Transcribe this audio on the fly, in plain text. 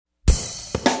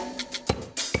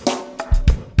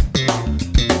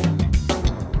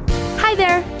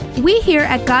We here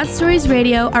at God Stories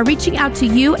Radio are reaching out to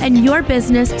you and your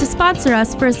business to sponsor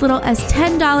us for as little as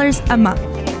 $10 a month.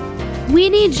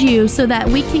 We need you so that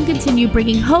we can continue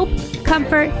bringing hope,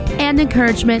 comfort, and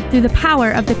encouragement through the power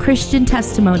of the Christian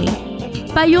testimony.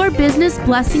 By your business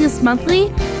blessing us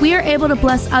monthly, we are able to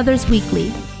bless others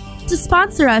weekly. To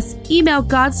sponsor us, email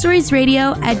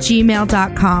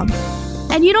godstoriesradio@gmail.com.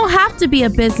 And you don't have to be a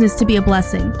business to be a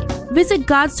blessing. Visit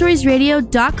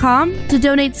godstoriesradio.com to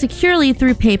donate securely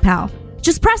through PayPal.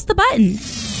 Just press the button.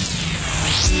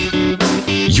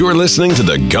 You're listening to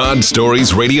the God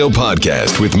Stories Radio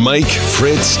podcast with Mike,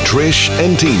 Fritz, Trish,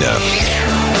 and Tina.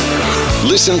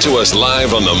 Listen to us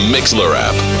live on the Mixlr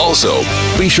app. Also,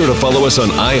 be sure to follow us on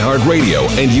iHeartRadio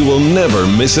and you will never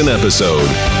miss an episode.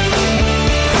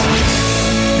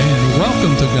 And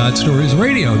welcome to God Stories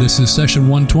Radio. This is session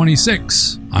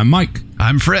 126. I'm Mike.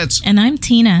 I'm Fritz. And I'm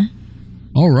Tina.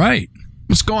 All right.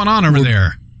 What's going on over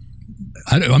there?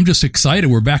 I'm just excited.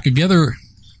 We're back together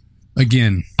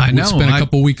again. I know. It's been a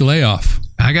couple-week layoff.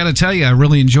 I got to tell you, I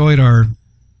really enjoyed our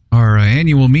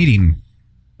annual meeting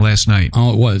last night.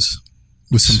 Oh, it was.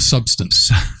 With some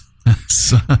substance.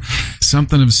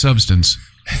 Something of substance.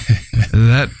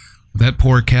 That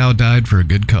poor cow died for a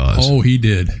good cause. Oh, he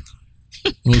did.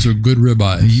 Those are good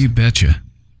ribeyes. You betcha.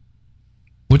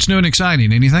 What's new and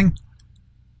exciting? Anything?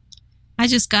 I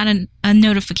just got a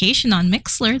notification on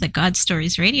Mixlr that God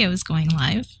Stories Radio is going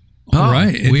live. All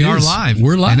right. We are live.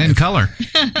 We're live. And in color.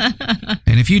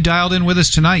 And if you dialed in with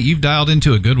us tonight, you've dialed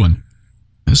into a good one.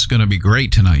 This is going to be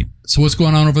great tonight. So what's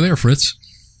going on over there, Fritz?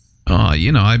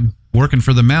 I'm working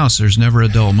for the mouse. There's never a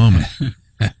dull moment.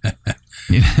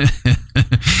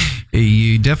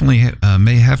 You definitely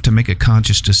may have to make a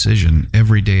conscious decision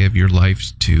every day of your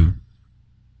life to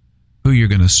who you're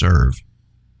going to serve.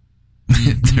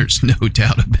 There's no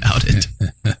doubt about it.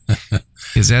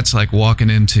 Because that's like walking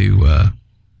into...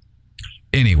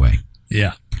 anyway.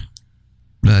 Yeah.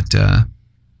 But...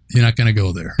 you're not going to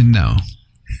go there. No,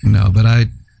 but I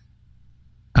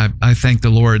thank the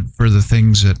Lord for the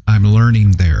things that I'm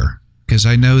learning there. Because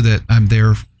I know that I'm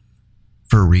there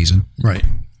for a reason. Right.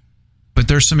 But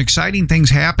there's some exciting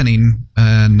things happening,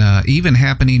 and even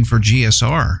happening for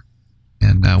GSR.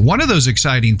 And one of those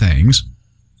exciting things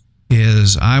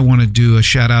is I want to do a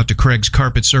shout out to Craig's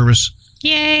Carpet Service.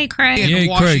 Yay, Craig. In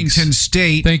Washington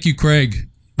State. Thank you, Craig.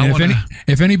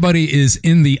 If anybody is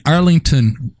in the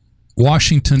Arlington,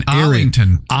 Washington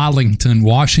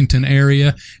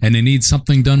area, and they need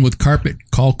something done with carpet,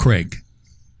 call Craig.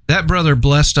 That brother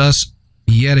blessed us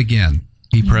yet again.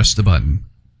 He pressed the button.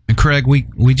 And Craig,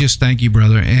 we just thank you,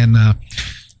 brother. And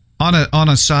on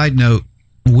a side note,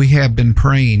 we have been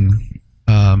praying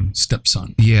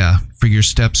stepson. Yeah, for your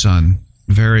stepson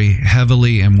very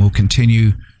heavily, and we'll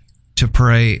continue to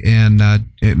pray. And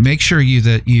make sure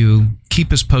that you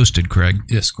keep us posted, Craig.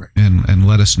 Yes, Craig. And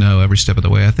let us know every step of the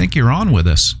way. I think you're on with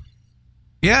us.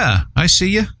 Yeah, I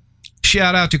see you.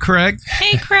 Shout out to Craig.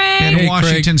 Hey, Craig. In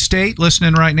Washington State,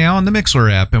 listening right now on the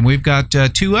Mixlr app. And we've got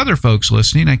two other folks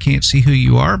listening. I can't see who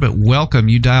you are, but welcome.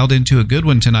 You dialed into a good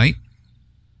one tonight.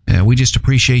 We just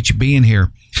appreciate you being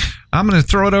here. I'm going to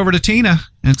throw it over to Tina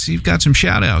and see if you've got some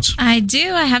shout outs. I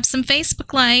do. I have some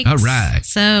Facebook likes. All right.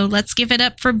 So let's give it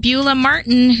up for Beulah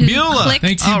Martin, who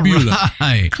Thank you, Beulah.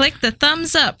 clicked the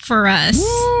thumbs up for us.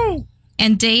 Woo!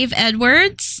 And Dave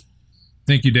Edwards.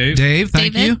 Thank you, Dave. Dave,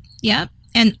 thank you. Yep.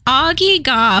 And Augie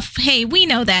Goff. Hey, we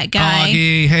know that guy.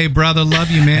 Augie, hey, brother,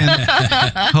 love you, man.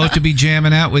 Hope to be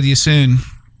jamming out with you soon.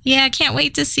 Yeah, can't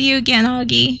wait to see you again,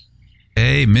 Augie.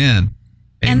 Amen.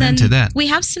 Amen and then to that. We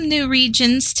have some new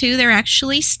regions, too. They're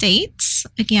actually states,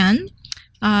 again.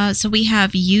 So we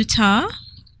have Utah.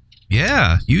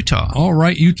 Yeah, Utah. All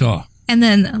right, Utah. And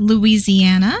then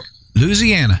Louisiana.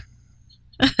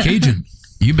 Cajun.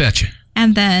 You betcha.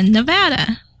 And then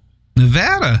Nevada.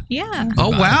 Yeah.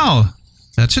 Oh, wow.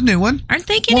 That's a new one. Aren't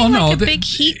they getting a big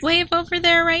heat wave over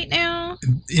there right now?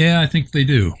 Yeah, I think they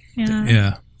do.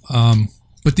 Yeah.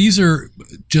 But these are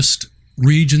just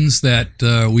regions that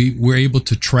we're able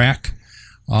to track,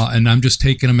 and I'm just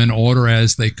taking them in order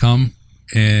as they come.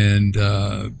 And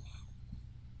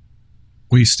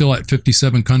we still at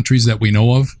 57 countries that we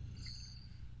know of.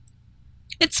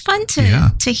 It's fun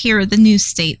to hear the new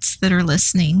states that are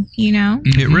listening, you know?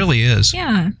 It really is.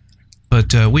 Yeah.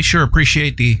 But we sure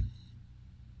appreciate the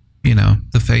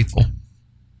faithful.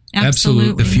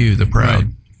 Absolutely. The few, the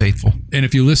proud, faithful. And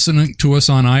if you're listening to us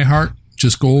on iHeart,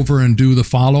 just go over and do the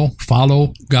follow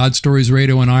God Stories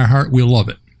Radio on iHeart. We'll love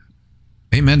it.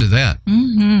 Amen to that.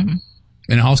 Mm-hmm.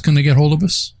 And how else can they get hold of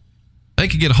us? They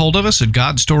can get a hold of us at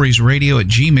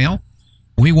godstoriesradio@gmail.com.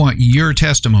 We want your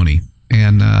testimony.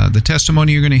 And the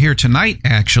testimony you're going to hear tonight,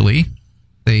 actually,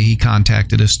 He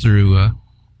contacted us through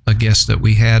a guest that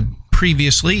we had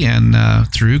previously, and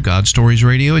through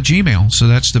GodStoriesRadio@gmail. So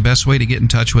that's the best way to get in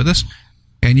touch with us.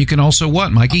 And you can also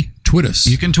what, Mikey? Tweet us.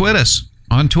 You can tweet us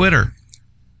on Twitter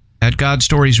at God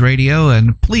Stories Radio,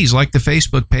 and please like the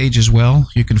Facebook page as well.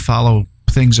 You can follow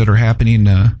things that are happening.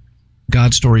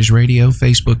 God Stories Radio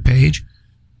Facebook page,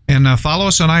 and follow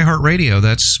us on iHeartRadio.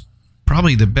 That's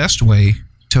probably the best way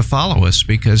to follow us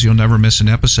because you'll never miss an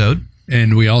episode.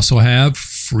 And we also have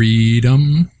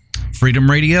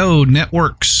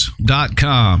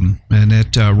FreedomRadioNetworks.com, and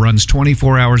it runs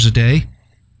 24 hours a day.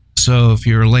 So if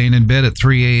you're laying in bed at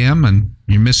 3 a.m. and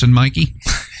you're missing Mikey,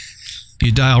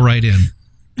 you dial right in,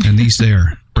 and he's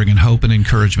there bringing hope and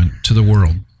encouragement to the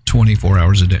world 24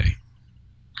 hours a day.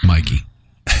 Mikey,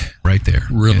 right there.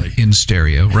 Really? In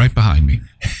stereo, right behind me.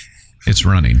 It's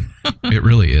running. It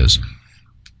really is.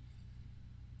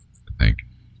 I think.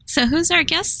 So who's our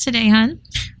guest today, hon?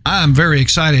 I'm very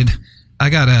excited.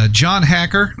 I got John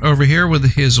Hacker over here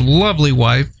with his lovely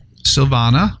wife,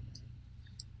 Silvana.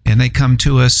 And they come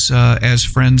to us as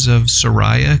friends of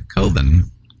Soraya Coven,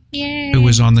 Yay. who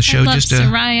was on the show I love just a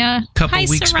Soraya. couple Hi,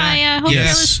 weeks Soraya. back. Hope Yes.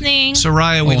 you're listening.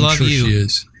 Soraya, we I'm love sure you. She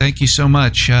is. Thank you so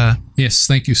much. Yes,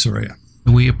 thank you, Soraya.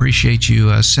 We appreciate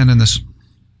you sending this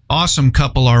awesome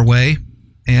couple our way.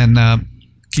 And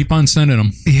Keep on sending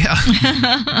them. yeah,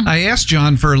 I asked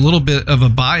John for a little bit of a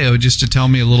bio just to tell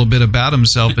me a little bit about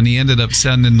himself, and he ended up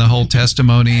sending the whole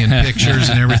testimony and pictures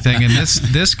and everything. And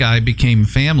this guy became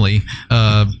family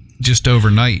just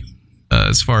overnight,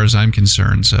 as far as I'm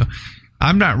concerned. So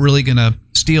I'm not really going to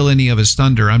steal any of his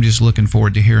thunder. I'm just looking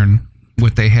forward to hearing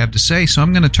what they have to say. So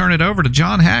I'm going to turn it over to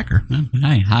John Hacker.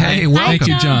 Hi. Hey, welcome. Thank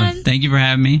you, John. Thank you for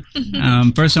having me.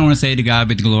 First, I want to say to God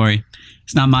be the glory.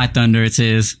 It's not my thunder, it's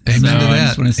His. Amen to I that.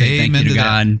 just want to say Amen thank you to to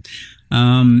God.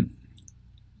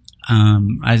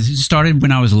 I started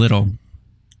when I was little.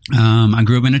 I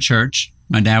grew up in a church.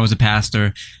 My dad was a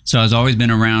pastor, so I've always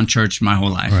been around church my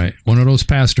whole life. Right. One of those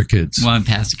pastor kids. Well, I'm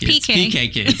pastor kids.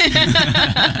 PK kids.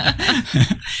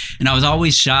 And I was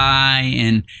always shy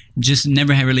and just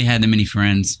never really had that many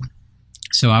friends.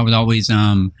 So I would always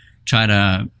try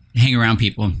to hang around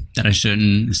people that I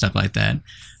shouldn't and stuff like that.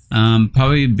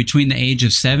 Probably between the age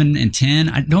of 7 and 10.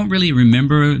 I don't really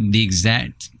remember the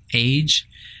exact age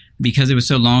because it was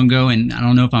so long ago, and I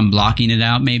don't know if I'm blocking it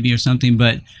out maybe or something,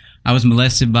 but I was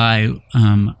molested by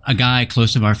a guy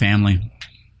close to our family.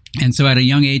 And so at a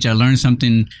young age, I learned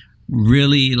something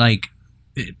really like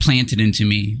planted into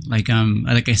me, like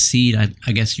a seed, I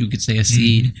guess you could say a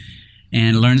seed,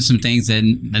 and learned some things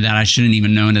that I shouldn't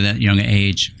even know at that young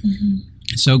age.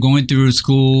 So going through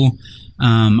school,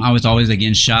 I was always,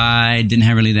 again, shy, didn't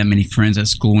have really that many friends at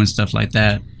school and stuff like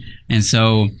that. And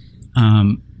so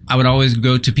I would always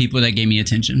go to people that gave me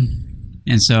attention.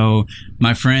 And so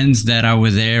my friends that I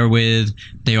was there with,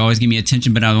 they always give me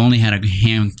attention, but I only had a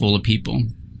handful of people.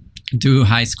 Through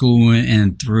high school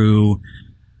and through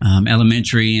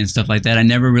elementary and stuff like that, I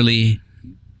never really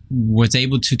was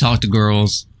able to talk to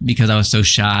girls because I was so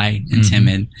shy and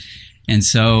timid. And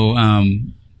so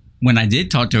when I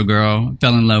did talk to a girl, I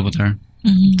fell in love with her.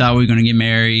 Thought we were going to get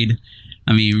married.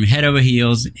 I mean, head over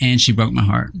heels, and she broke my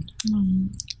heart.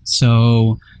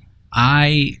 So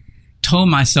I told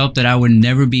myself that I would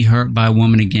never be hurt by a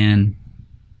woman again.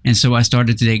 And so I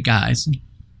started to date guys.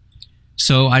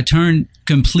 So I turned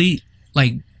complete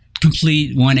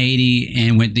 180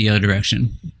 and went the other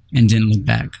direction and didn't look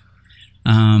back.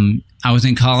 I was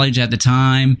in college at the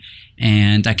time,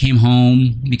 and I came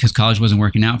home because college wasn't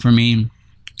working out for me.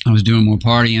 I was doing more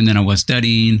partying than I was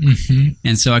studying.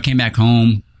 And so I came back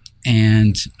home,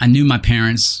 and I knew my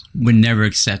parents would never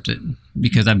accept it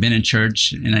because I've been in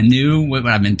church and I knew what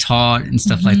I've been taught and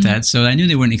stuff like that. So I knew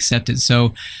they wouldn't accept it.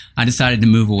 So I decided to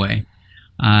move away.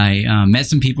 I met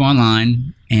some people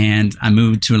online, and I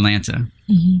moved to Atlanta.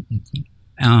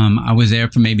 I was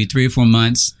there for maybe 3 or 4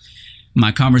 months.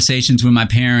 My conversations with my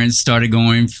parents started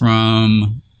going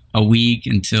from a week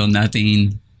until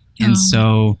nothing. And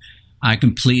so I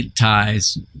cut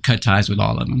ties with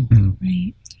all of them.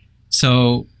 Right.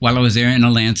 So while I was there in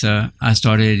Atlanta, I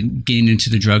started getting into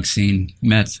the drug scene,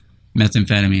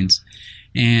 methamphetamines.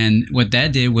 And what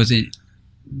that did was it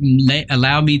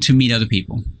allowed me to meet other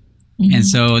people. And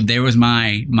so there was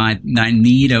my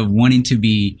need of wanting to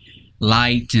be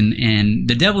liked, and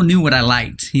the devil knew what I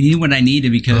liked. He knew what I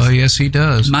needed because yes, he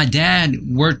does. My dad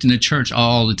worked in the church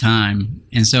all the time,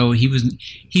 and so he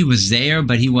was there,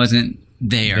 but he wasn't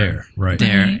there. Right.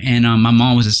 And my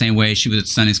mom was the same way. She was a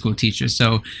Sunday school teacher,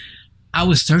 so I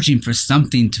was searching for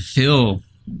something to fill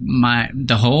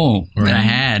the hole that I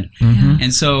had,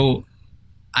 and so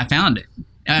I found it.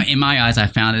 In my eyes, I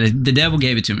found it. The devil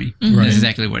gave it to me. Right. That's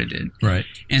exactly what it did. Right.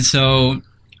 And so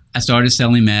I started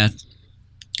selling meth,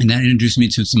 and that introduced me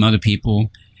to some other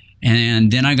people.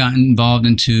 And then I got involved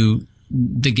into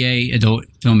the gay adult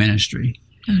film industry.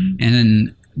 And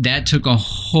then that took a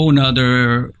whole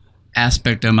nother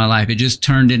aspect of my life. It just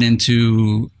turned it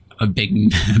into a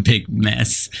big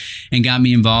mess and got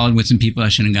me involved with some people I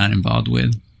shouldn't have gotten involved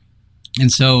with.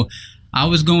 And so I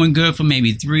was going good for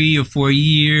maybe 3 or 4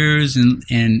 years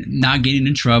and not getting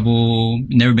in trouble,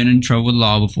 never been in trouble with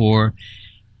law before.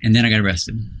 And then I got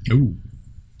arrested. Ooh.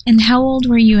 And how old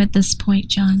were you at this point,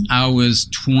 John? I was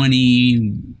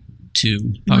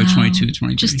 22, probably Wow. 22,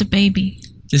 23. Just a baby.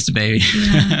 Just a baby.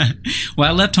 Yeah. Well,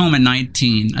 I left home at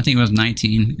 19. I think I was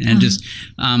 19. And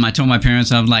I told my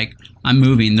parents, I was like, I'm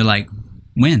moving. They're like,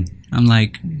 when? I'm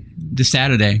like, this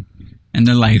Saturday. And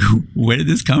they're like, where did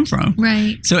this come from?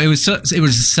 Right. So it was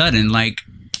sudden, like,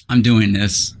 I'm doing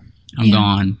this. I'm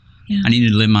gone. Yeah. I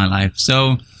needed to live my life.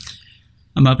 So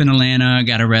I'm up in Atlanta,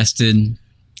 got arrested,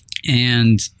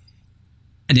 and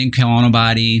I didn't call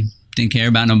nobody, didn't care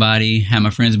about nobody, had my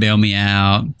friends bail me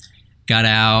out, got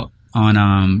out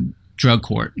on drug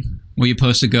court, where you're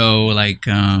supposed to go like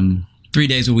 3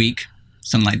 days a week,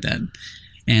 something like that.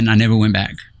 And I never went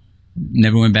back.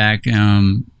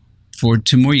 For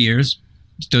 2 more years,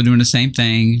 still doing the same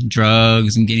thing,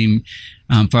 drugs and getting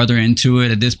further into it.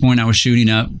 At this point, I was shooting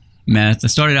up meth. I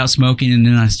started out smoking, and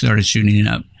then I started shooting it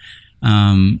up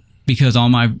because all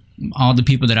the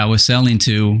people that I was selling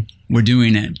to were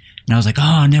doing it. And I was like, oh,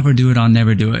 I'll never do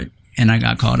it. And I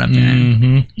got caught up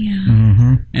in it.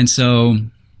 Yeah. And so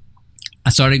I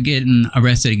started getting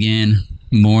arrested again,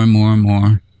 more and more and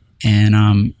more.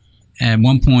 And at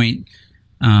one point,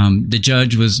 the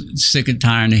judge was sick and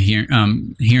tired of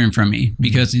hearing from me,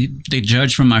 because the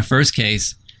judge from my first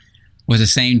case was the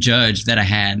same judge that I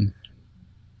had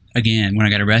again when I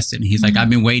got arrested. And he's like, I've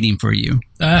been waiting for you.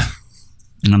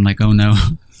 And I'm like, oh no.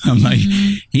 I'm like,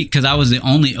 because I was the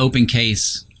only open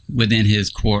case within his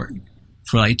court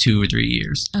for like 2 or 3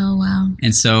 years. Oh, wow.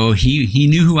 And so he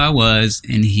knew who I was,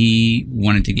 and he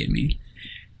wanted to get me.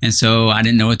 And so I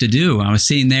didn't know what to do. I was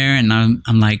sitting there, and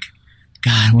I'm like,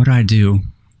 God, what do I do?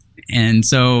 And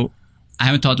so I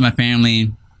haven't talked to my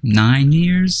family 9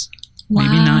 years,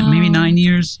 Wow. maybe 9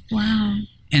 years. Wow.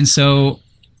 And so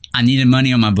I needed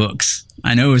money on my books.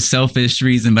 I know it was selfish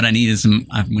reason, but I needed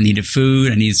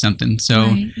food. I needed something. So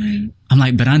Right. I'm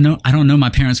like, but I don't know my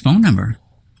parents' phone number.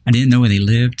 I didn't know where they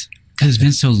lived because it's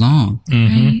been so long.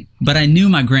 Right. But I knew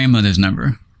my grandmother's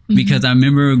number because I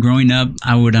remember growing up,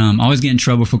 I would always get in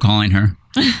trouble for calling her.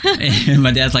 And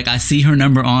my dad's like, I see her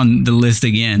number on the list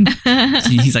again. So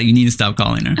he's like, you need to stop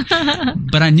calling her.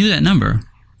 But I knew that number.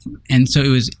 And so it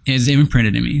was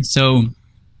imprinted in me. So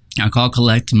I called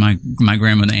collect, and my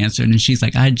grandmother answered, and she's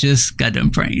like, I just got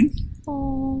done praying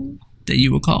that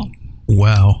you would call.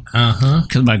 Wow.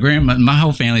 Because my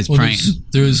whole family's praying.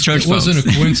 Church it wasn't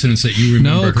folks. a coincidence that you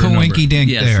remembered No her number. coinky dink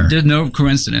Yes, there. there's no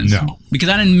coincidence. No. Because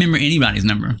I didn't remember anybody's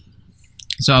number.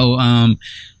 So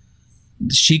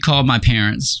she called my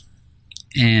parents,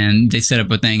 and they set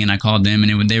up a thing, and I called them,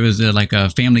 and there was like a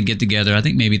family get together. I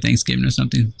think maybe Thanksgiving or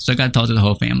something. So I got to talk to the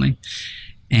whole family,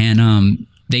 and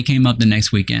they came up the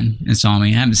next weekend and saw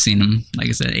me. I haven't seen them, like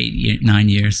I said, 9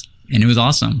 years, and it was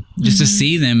awesome just to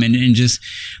see them and just.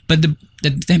 But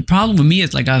the problem with me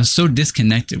is like I was so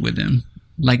disconnected with them.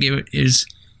 Like it is.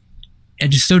 I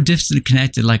just so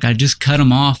disconnected. Like I just cut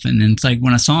them off, and then it's like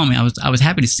when I saw him, I was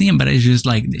happy to see him, but it was just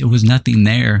like it was nothing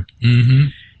there.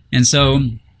 And so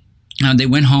they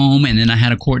went home, and then I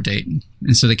had a court date,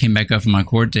 and so they came back up for my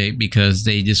court date because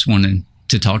they just wanted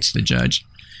to talk to the judge.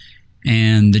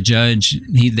 And the judge,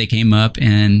 they came up,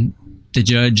 and the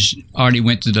judge already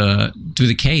went through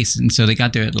the case, and so they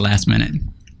got there at the last minute.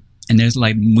 And there's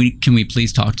like, can we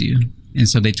please talk to you? And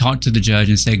so they talked to the judge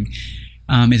and said,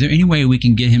 is there any way we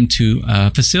can get him to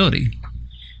a facility?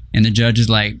 And the judge is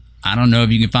like, I don't know if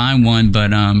you can find one,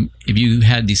 but if you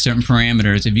had these certain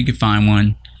parameters, if you could find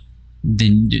one,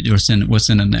 then we'll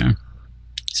send him there.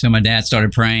 So my dad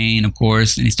started praying, of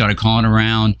course, and he started calling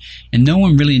around, and no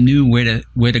one really knew where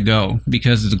to go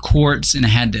because of the courts, and it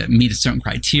had to meet a certain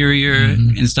criteria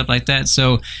and stuff like that.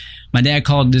 So my dad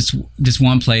called this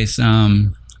one place,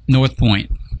 North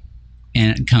Point,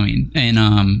 in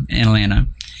Atlanta.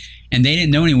 And they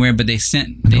didn't know anywhere, but they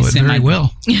sent very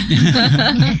well.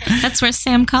 That's where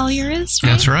Sam Collier is, right?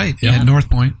 That's right. Yeah. At North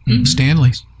Point,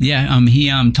 Stanley's. Yeah.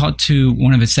 He talked to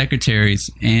one of his secretaries,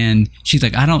 and she's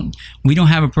like, we don't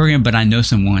have a program, but I know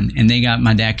someone. And they got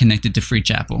my dad connected to Free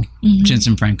Chapel,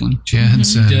 Jensen Franklin.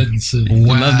 Jensen.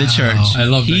 Wow. I love the church. I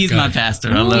love that He's guy. my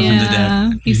pastor. I love him to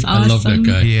death. He's awesome. I love that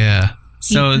guy. Yeah.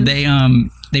 So they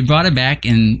they brought it back,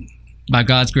 and by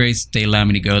God's grace, they allowed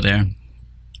me to go there.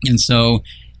 And so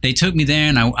they took me there,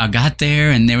 and I got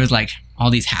there, and there was like all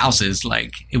these houses.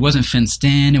 Like, it wasn't fenced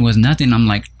in. It was nothing. I'm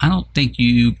like, I don't think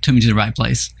you took me to the right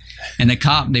place. And the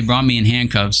cop, they brought me in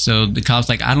handcuffs. So the cop's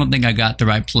like, I don't think I got the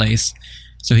right place.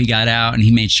 So he got out, and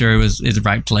he made sure it was the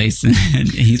right place. And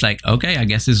he's like, okay, I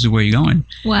guess this is where you're going.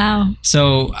 Wow.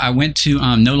 So I went to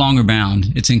No Longer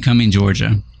Bound. It's in Cumming,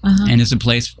 Georgia. And it's a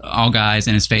place for all guys,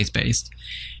 and it's faith-based.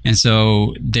 And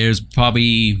so there's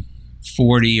probably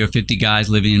 40 or 50 guys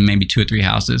living in maybe 2 or 3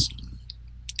 houses.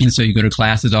 And so you go to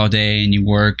classes all day, and you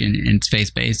work, and it's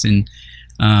faith-based. And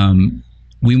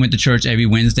we went to church every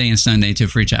Wednesday and Sunday to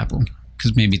Free Chapel,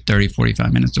 because maybe 30,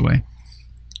 45 minutes away.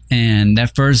 And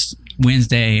that first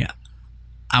Wednesday,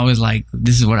 I was like,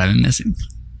 this is what I've been missing.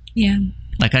 Yeah.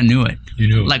 Like, I knew it. You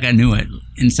knew it. Like, I knew it.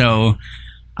 And so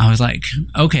I was like,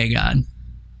 okay, God,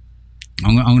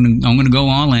 I'm gonna go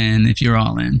all in if you're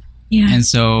all in. Yeah. And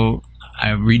so I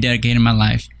rededicated my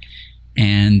life,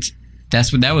 and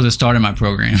that was the start of my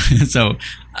program. So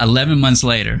 11 months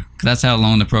later, because that's how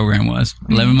long the program was.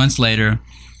 11 months later,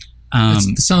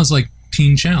 It sounds like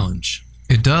Teen Challenge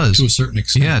It does. to a certain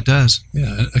extent. Yeah, it does.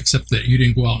 Yeah, except that you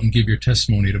didn't go out and give your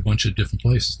testimony at a bunch of different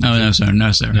places. no, no,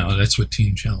 sir. No, that's what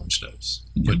Teen Challenge does.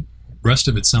 But rest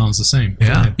of it sounds the same. Go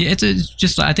Yeah. ahead. Yeah, it's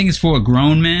just, I think it's for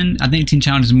grown men. I think Teen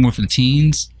Challenge is more for the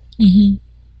teens.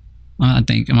 Mm-hmm. I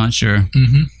think, I'm not sure.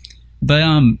 Mm-hmm. But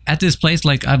at this place,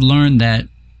 like, I've learned that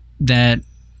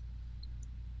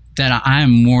I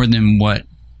am more than what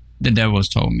the devil has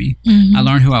told me. Mm-hmm. I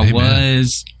learned who I Amen.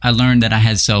 was. I learned that I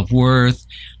had self-worth.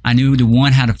 I knew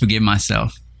how to forgive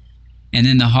myself. And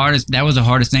then that was the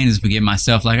hardest thing, is forgive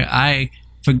myself. Like,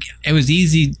 it was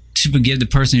easy to forgive the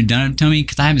person who done it to me,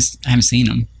 because I haven't seen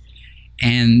them.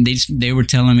 And they were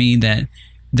telling me that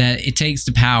it takes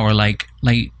the power, like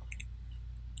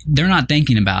they're not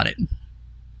thinking about it.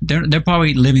 They're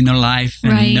probably living their life,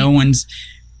 and Right. no one's,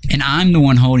 and I'm the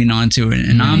one holding on to it,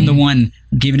 and I'm the one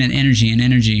giving it energy.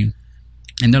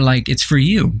 And they're like, it's for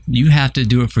you. You have to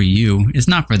do it for you. It's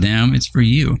not for them. It's for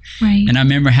you. Right. And I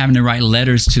remember having to write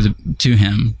letters to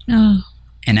him Oh.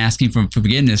 and asking for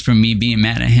forgiveness for me being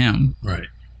mad at him. Right.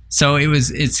 So it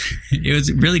was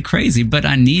really crazy, but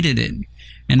I needed it.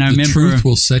 And I The remember truth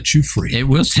will set you free. it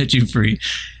will set you free.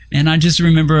 And I just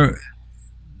remember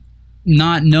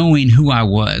not knowing who I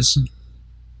was.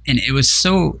 And it was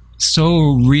so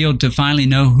real to finally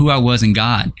know who I was in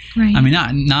God. Right. I mean,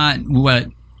 not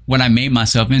what I made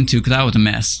myself into, because I was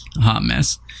a hot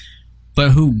mess.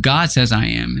 But who God says I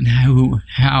am, and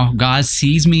how God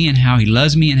sees me, and how He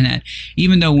loves me, and that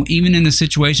even in the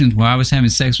situations where I was having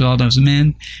sex with all those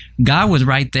men, God was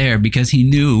right there, because He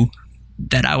knew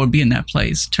that I would be in that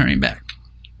place turning back.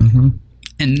 Mm-hmm.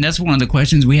 And that's one of the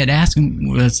questions we had asked Him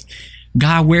was,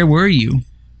 God, where were you?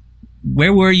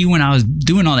 Where were you when I was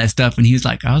doing all that stuff? And He was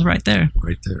like, I was right there.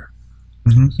 Right there.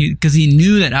 Because he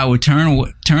knew that I would turn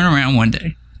around one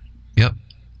day. Yep.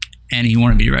 And He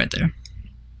wanted me right there.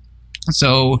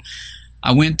 So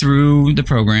I went through the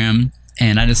program,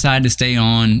 and I decided to stay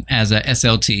on as a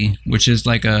SLT, which is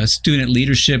like a student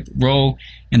leadership role.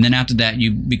 And then after that,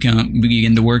 you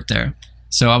begin to work there.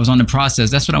 So I was on the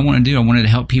process. That's what I wanted to do. I wanted to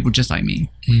help people just like me.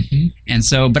 Mm-hmm. And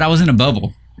so, but I was in a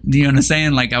bubble. Do you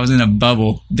understand? Like, I was in a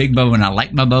bubble, big bubble, and I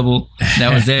liked my bubble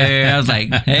that was there. I was like,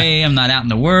 hey, I'm not out in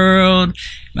the world.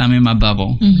 I'm in my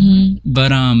bubble. Mm-hmm.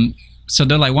 But so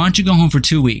they're like, why don't you go home for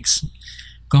 2 weeks?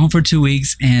 Go home for 2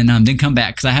 weeks and then come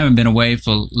back, because I haven't been away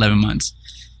for 11 months.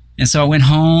 And so I went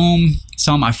home,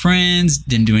 saw my friends,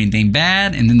 didn't do anything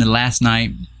bad. And then the last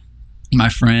night, my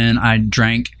friend, I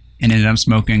drank and ended up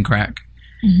smoking crack.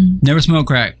 Mm-hmm. Never smoked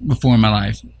crack before in my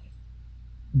life,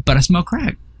 but I smoked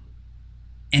crack.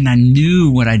 And I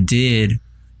knew what I did,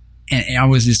 and I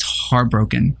was just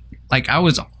heartbroken. Like, got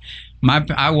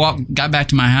back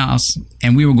to my house,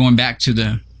 and we were going back to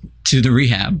the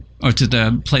rehab, or to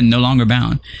the place No Longer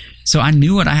Bound. So I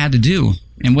knew what I had to do,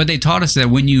 and what they taught us, that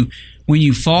when you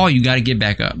fall, you got to get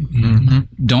back up.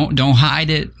 Mm-hmm. Don't hide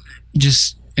it.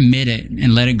 Just admit it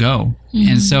and let it go. Mm-hmm.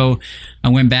 And so I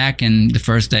went back, and the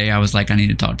first day I was like, I need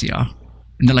to talk to y'all.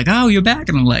 And they're like, oh, you're back.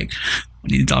 And I'm like, I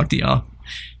need to talk to y'all.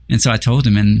 And so I told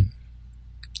them, and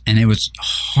it was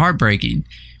heartbreaking,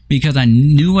 because I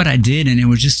knew what I did, and it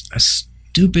was just a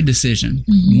stupid decision.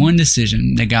 Mm-hmm. One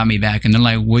decision that got me back. And they're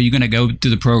like, well, you're going to go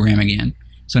through the program again.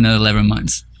 So another 11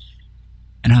 months.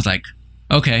 And I was like,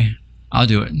 okay, I'll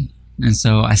do it. And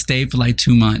so I stayed for like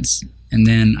 2 months, and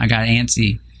then I got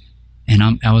antsy,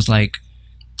 and I was like,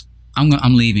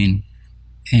 I'm leaving.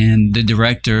 And the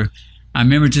director, I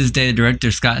remember to this day, the director,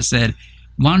 Scott, said,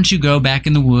 why don't you go back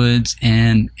in the woods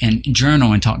and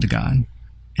journal and talk to God?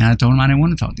 And I told him I didn't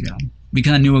want to talk to God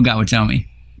because I knew what God would tell me.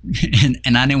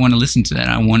 and I didn't want to listen to that.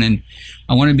 I wanted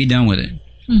to be done with it.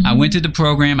 Mm-hmm. I went to the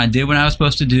program. I did what I was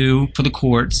supposed to do for the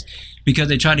courts because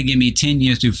they tried to give me 10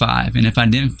 years through 5. And if I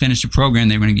didn't finish the program,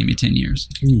 they were going to give me 10 years.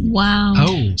 Wow.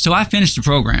 Oh. So I finished the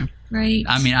program. Right.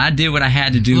 I mean, I did what I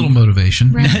had to do. A little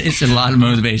motivation. Right. It's a lot of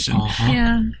motivation. Uh-huh.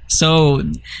 Yeah. So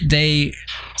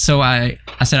I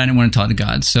said I didn't want to talk to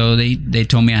God. So they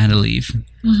told me I had to leave.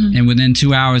 Mm-hmm. And within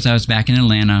 2 hours, I was back in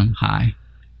Atlanta high.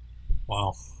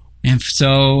 Wow. And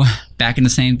so back in the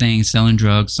same thing, selling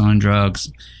drugs,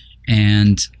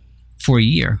 and for a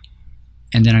year.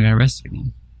 And then I got arrested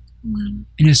again. Wow.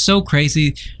 And it's so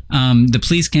crazy. The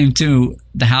police came to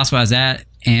the house where I was at,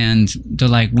 and they're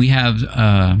like, we have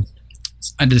a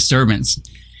disturbance.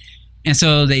 And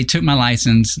so they took my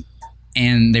license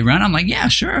and they ran. I'm like, yeah,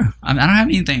 sure. I don't have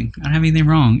anything. I don't have anything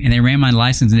wrong. And they ran my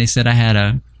license and they said I had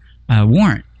a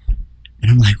warrant. And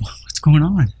I'm like, what's going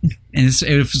on? And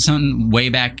it was something way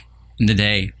back in the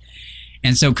day.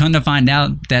 And so come to find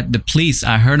out that the police,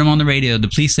 I heard them on the radio, the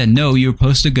police said, no, you were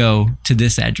supposed to go to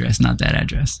this address, not that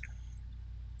address.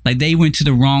 Like they went to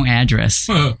the wrong address.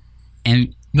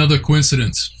 And another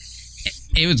coincidence.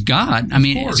 It was God. I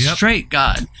mean, course. It's straight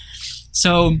God.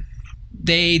 So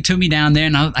they took me down there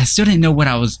and I still didn't know what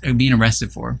I was being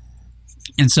arrested for.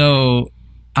 And so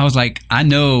I was like, I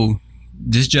know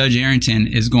this Judge Arrington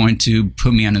is going to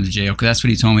put me under the jail because that's what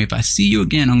he told me. If I see you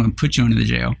again, I'm going to put you under the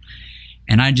jail.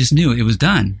 And I just knew it was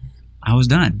done. I was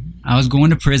done. I was going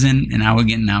to prison and I was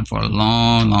getting out for a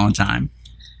long, long time.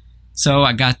 So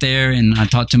I got there and I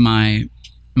talked to my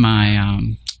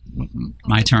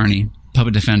attorney,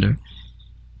 public defender.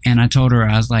 And I told her,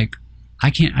 I was like, I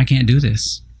can't do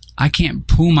this. I can't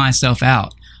pull myself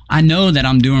out. I know that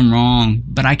I'm doing wrong,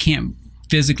 but I can't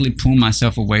physically pull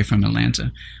myself away from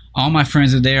Atlanta. All my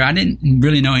friends are there. I didn't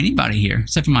really know anybody here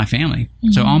except for my family.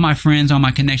 Mm-hmm. So all my friends, all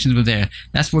my connections were there.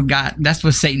 That's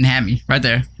where Satan had me right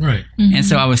there. Right. Mm-hmm. And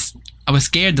so I was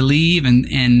scared to leave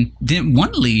and didn't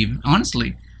want to leave,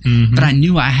 honestly. Mm-hmm. But I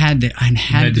knew I had to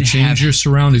change your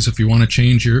surroundings if you want to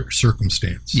change your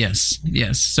circumstance. Yes.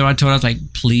 So I told her, I was like,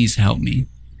 please help me.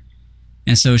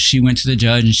 And so she went to the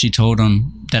judge and she told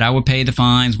him that I would pay the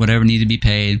fines, whatever needed to be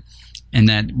paid, and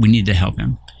that we needed to help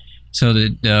him. So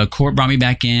the court brought me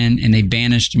back in and they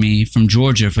banished me from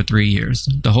Georgia for 3 years,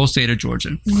 the whole state of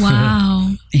Georgia.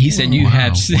 Wow. He said you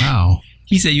had 60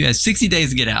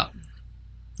 days to get out.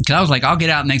 Because I was like, I'll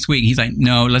get out next week. He's like,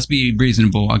 no, let's be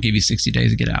reasonable. I'll give you 60 days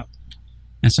to get out.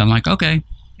 And so I'm like, okay.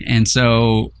 And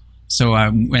so I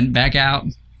went back out,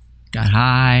 got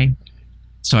high,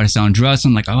 started selling drugs.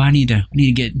 I'm like, oh, I need to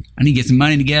get some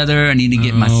money together. I need to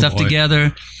get my stuff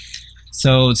together.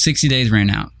 So 60 days ran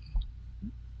out.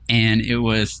 And it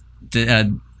was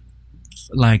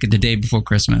like the day before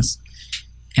Christmas.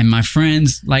 And my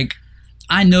friends, like,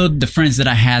 I know the friends that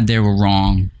I had there were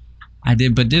wrong. I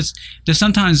did, but there's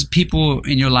sometimes people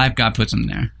in your life, God puts them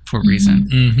there for a reason.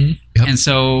 Mm-hmm. Yep. And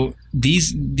so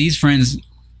these friends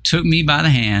took me by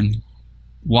the hand,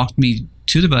 walked me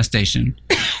to the bus station,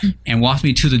 and walked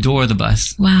me to the door of the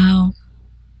bus. Wow.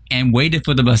 And waited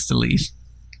for the bus to leave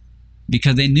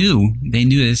because they knew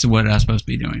this is what I was supposed to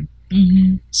be doing.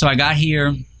 Mm-hmm. So I got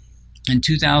here in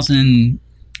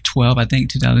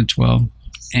 2012,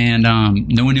 and no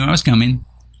one knew I was coming.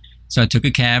 So I took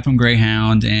a cab from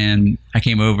Greyhound, and I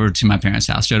came over to my parents'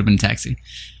 house, showed up in a taxi,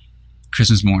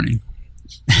 Christmas morning.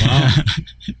 Wow.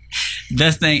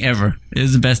 Best thing ever. It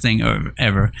was the best thing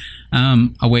ever. I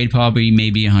weighed probably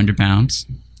maybe 100 pounds.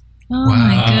 Oh, Wow.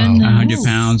 my goodness. 100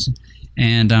 pounds.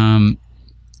 And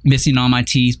missing all my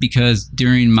teeth because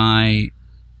during my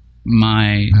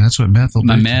That's what meth will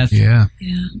do. meth. Yeah.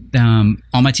 Yeah.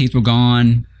 all my teeth were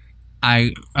gone.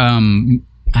 I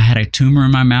had a tumor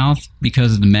in my mouth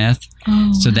because of the meth.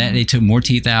 Oh, So that they took more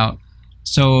teeth out.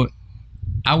 So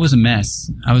I was a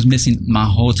mess. I was missing my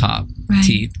whole top Right.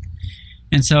 teeth.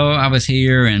 And so I was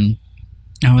here and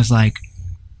I was like,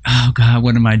 oh God,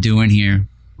 what am I doing here?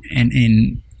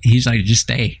 And he's like, just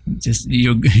stay.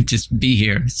 You'll just be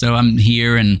here. So I'm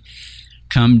here, and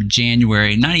come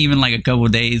January, not even like a couple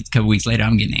weeks later,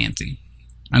 I'm getting antsy.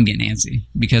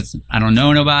 Because I don't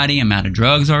know nobody. I'm out of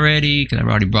drugs already because I've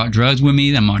already brought drugs with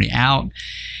me. I'm already out.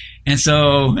 And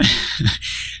so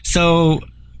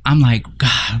I'm like,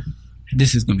 God,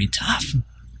 this is going to be tough.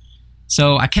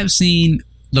 So I kept seeing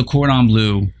Le Cordon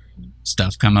Bleu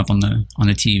stuff come up on the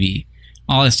TV,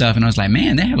 all this stuff. And I was like,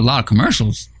 man, they have a lot of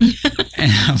commercials.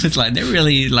 And I was like, they're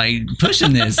really like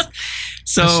pushing this.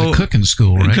 So That's the cooking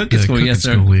school, right? Cooking school, cooking yes,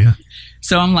 sir. school, yeah.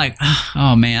 So I'm like,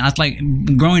 oh man, I was like,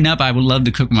 growing up, I would love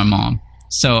to cook with my mom.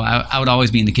 So I would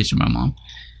always be in the kitchen with my mom.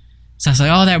 So I was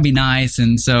like, oh, that would be nice.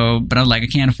 And so, but I was like, I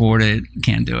can't afford it.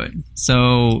 Can't do it.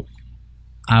 So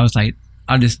I was like,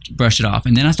 I'll just brush it off.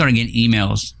 And then I started getting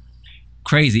emails,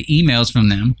 crazy emails from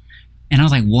them. And I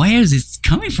was like, where is this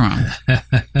coming from?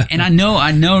 And I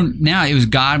know now it was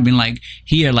God being like,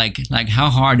 here, like how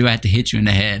hard do I have to hit you in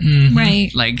the head? Mm-hmm. Right.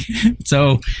 Like,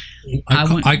 so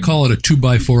I call it a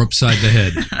 2x4 upside the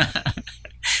head.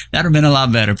 that'd have been a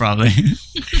lot better probably.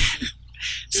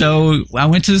 So I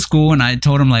went to the school and I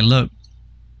told them like, look,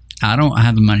 I don't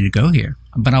have the money to go here,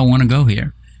 but I want to go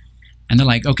here. And they're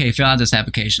like, okay, fill out this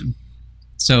application.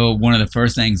 So one of the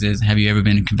first things is, have you ever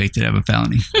been convicted of a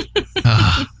felony?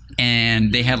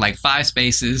 And they had like 5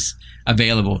 spaces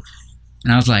available.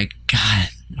 And I was like, God,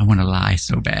 I want to lie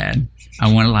so bad.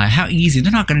 I want to lie. How easy.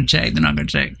 They're not going to check.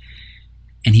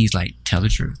 And he's like, tell the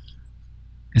truth.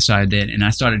 And so I did. And I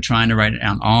started trying to write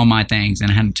down all my things, and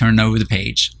I had to turn over the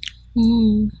page.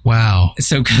 Ooh. Wow.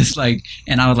 So, cause like,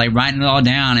 and I was like writing it all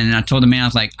down, and I told the man, I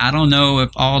was like, I don't know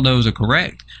if all those are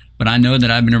correct, but I know that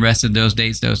I've been arrested those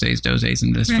dates, and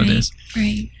this for this.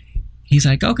 Right. He's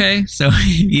like, okay. So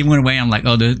he went away. I'm like,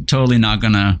 oh, they're not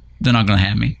gonna have me. They're not gonna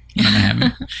have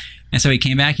me. And so he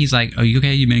came back. He's like, oh, you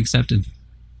okay? You've been accepted.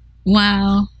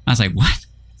 Wow. I was like, what?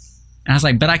 And I was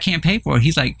like, but I can't pay for it.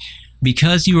 He's like,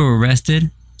 because you were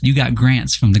arrested, you got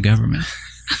grants from the government.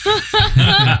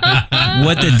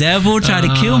 What the devil tried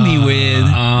to kill me with,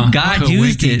 God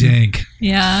used it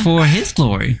Yeah. for his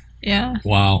glory. Yeah.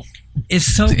 Wow. It's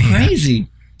so crazy.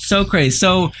 So crazy.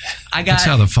 So I got... That's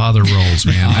how the Father rolls,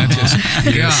 man. That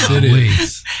just, Yes, it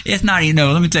is. It's not,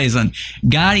 let me tell you something.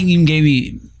 God even gave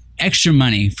me extra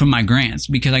money from my grants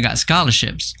because I got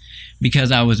scholarships,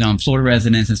 because I was on Florida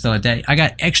residence and stuff like that. I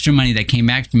got extra money that came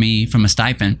back to me from a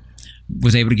stipend,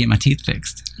 was able to get my teeth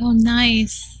fixed. Oh,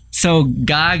 nice. So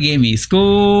God gave me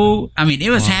school. I mean, it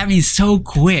was happening so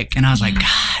quick. And I was like,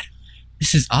 God,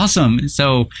 this is awesome.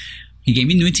 So he gave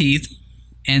me new teeth.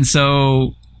 And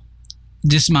so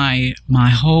just my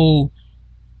whole,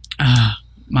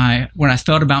 when I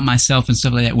felt about myself and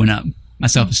stuff like that went up. My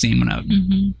self-esteem went up.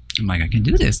 Mm-hmm. I'm like, I can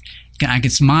do this. I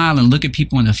could smile and look at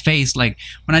people in the face. Like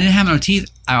when I didn't have no teeth,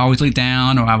 I always looked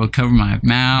down, or I would cover my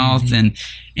mouth and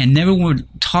never would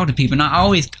talk to people. And I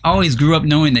always grew up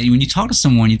knowing that when you talk to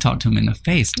someone, you talk to them in the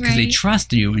face because they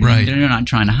trust you and they're not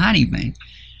trying to hide anything.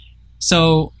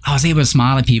 So I was able to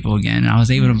smile at people again. I was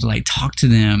able to like talk to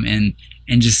them and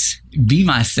just be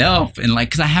myself, and like,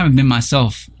 because I haven't been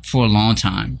myself for a long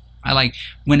time. I like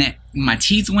when my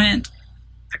teeth went,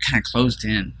 I kind of closed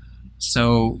in.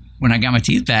 So when I got my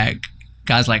teeth back,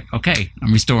 God's like, okay,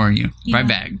 I'm restoring you right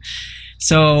back.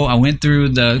 So I went through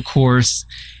the course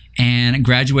and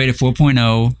graduated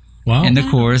 4.0 in the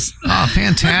course. Oh,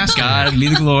 fantastic. God be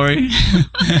the glory.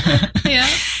 Yeah.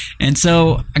 And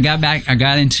so I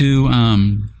got into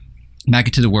back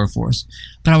into the workforce,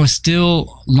 but I was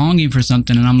still longing for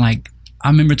something. And I'm like, I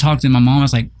remember talking to my mom. I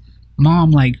was like,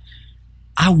 Mom, like,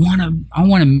 I don't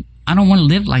want to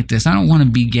live like this. I don't want to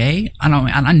be gay.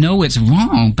 I know it's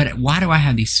wrong, but why do I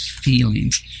have these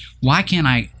feelings? Why can't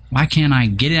I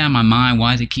get it out of my mind?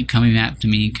 Why does it keep coming at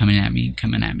me?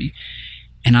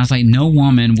 And I was like, no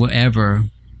woman will ever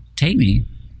take me.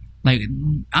 Like,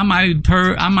 I might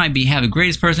have the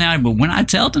greatest personality, but when I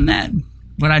tell them that,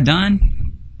 what I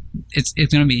done, it's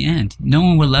going to be the end. No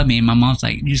one will love me. And my mom's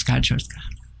like, you just got to trust God.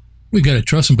 We got to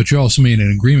trust him, but you also made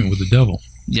an agreement with the devil.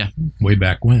 Yeah. Way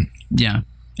back when. Yeah.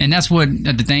 And that's what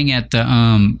the thing at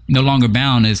the No Longer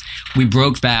Bound is. We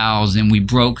broke vows, and we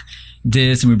broke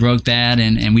this, and we broke that,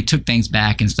 and we took things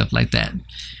back and stuff like that.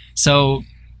 So,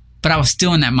 but I was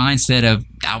still in that mindset of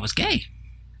I was gay.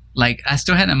 Like, I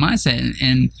still had that mindset.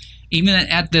 And even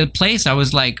at the place, I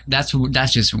was like, that's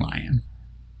just who I am.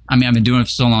 I mean, I've been doing it for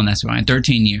so long. That's who I am.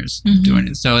 13 years doing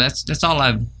it. So that's all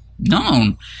I've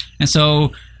known. And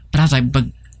so, but I was like, but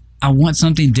I want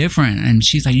something different. And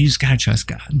she's like, you just got to trust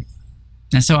God.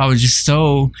 And so I was just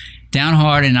so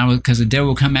downhearted, and because the devil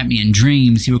would come at me in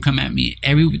dreams. He would come at me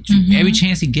every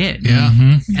chance he get. Yeah.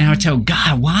 And I would tell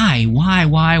God, why?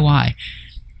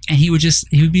 And he would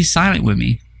be silent with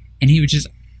me, and he would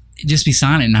just be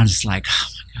silent. And I was just like, oh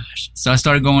my gosh. So I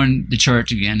started going to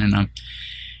church again, and I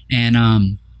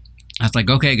was like,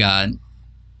 okay, God,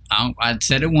 I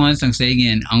said it once, I'm saying it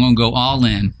again, I'm going to go all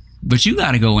in, but you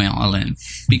got to go in all in,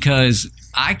 because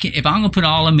if I'm going to put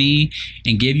all of me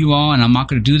and give you all, and I'm not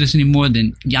going to do this anymore,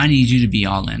 then I need you to be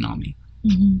all in on me.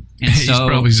 Mm-hmm. And He's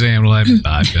probably saying, well, I've been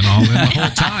all in the whole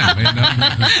time.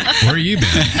 Where you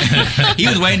been? He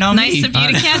was waiting on nice me. Nice of you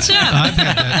to catch up. I've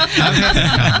had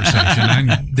that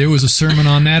conversation. There was a sermon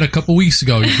on that a couple weeks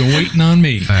ago. You've been waiting on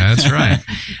me. That's right.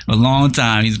 A long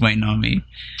time he's waiting on me.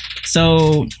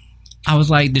 So I was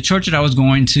like, the church that I was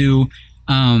going to,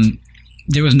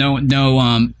 there was no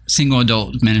single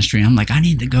adult ministry. I'm like, I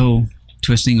need to go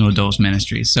to a single adults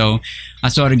ministry. So I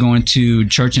started going to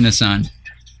Church in the Sun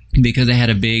because they had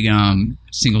a big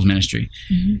singles ministry.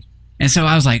 Mm-hmm. And so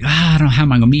I was like, I don't know, how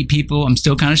am I going to meet people? I'm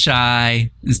still kind of shy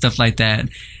and stuff like that.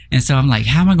 And so I'm like,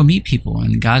 how am I going to meet people?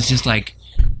 And God's just like,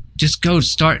 just go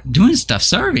start doing stuff,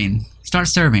 start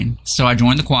serving. So I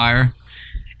joined the choir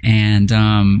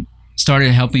and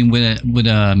started helping with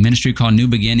a ministry called New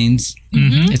Beginnings.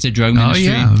 Mm-hmm. It's a drug ministry.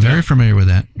 Oh, yeah. I'm very familiar with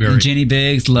that. Jenny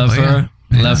Biggs, love her.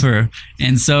 Yeah. Love her.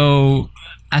 And so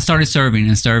I started serving.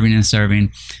 And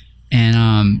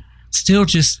still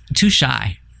just too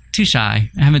shy. I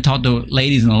haven't talked to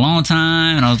ladies in a long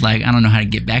time. And I was like, I don't know how to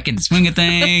get back in the swing of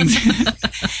things.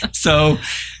 So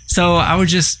I would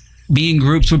just be in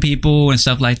groups with people and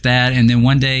stuff like that. And then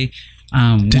one day...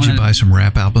 Did you buy some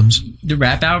rap albums? The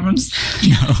rap albums?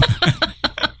 No.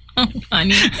 Oh,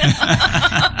 honey.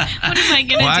 What am I going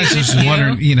to do? Well, I was with just you?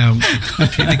 wondering,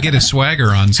 to get a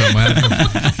swagger on somewhere.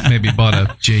 Maybe bought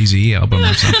a Jay-Z album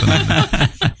or something.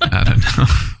 I don't know.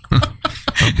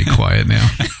 I'll be quiet now.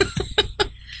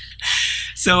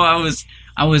 So I was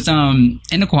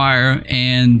in the choir,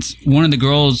 and one of the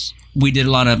girls, we did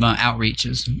a lot of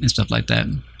outreaches and stuff like that.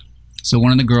 So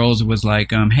one of the girls was like,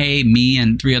 hey, me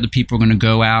and 3 other people are going to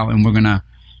go out and we're going to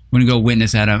go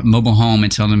witness at a mobile home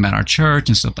and tell them about our church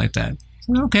and stuff like that.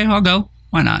 So, okay, I'll go.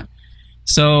 Why not?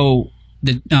 So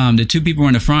the 2 people were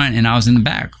in the front and I was in the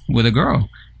back with a girl.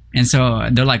 And so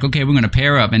they're like, okay, we're going to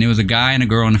pair up. And it was a guy and a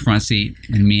girl in the front seat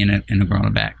and me and a girl in the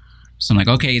back. So I'm like,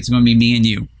 okay, it's going to be me and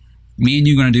you. Me and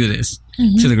you going to do this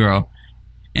to the girl.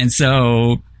 And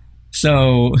so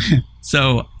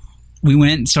we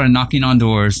went and started knocking on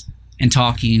doors and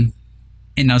talking,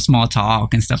 small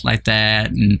talk and stuff like that.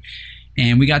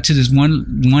 And we got to this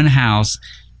one house,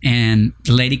 and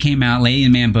the lady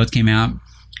and man both came out.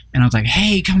 And I was like,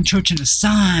 hey, come to Church in the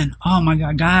Sun. Oh my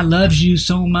God, God loves you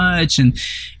so much. And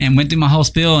went through my whole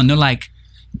spiel, and they're like,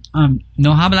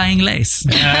 no habla inglés.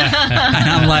 And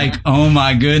I'm like, oh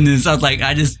my goodness. I was like,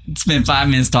 I just spent 5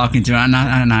 minutes talking to her, and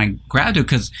I grabbed her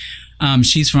because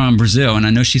she's from Brazil, and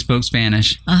I know she spoke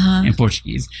Spanish and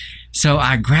Portuguese. So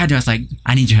I grabbed her. I was like,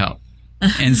 I need your help.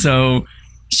 And so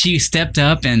she stepped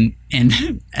up, and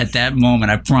at that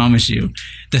moment, I promise you,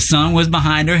 the sun was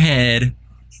behind her head,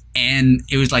 and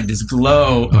it was like this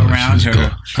glow around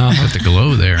her. With the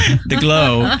glow there. The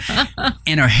glow.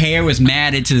 And her hair was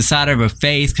matted to the side of her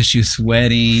face because she was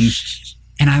sweating.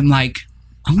 And I'm like,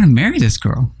 I'm going to marry this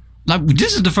girl. Like,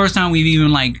 this is the first time we've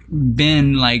even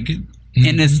been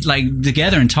in this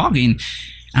together and talking.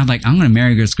 I'm like, I'm going to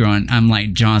marry this girl. And I'm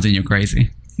like, Jonathan, you're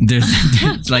crazy. There's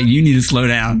you need to slow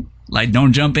down.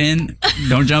 Don't jump in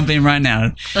right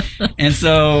now. And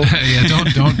so yeah,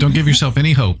 don't give yourself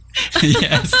any hope.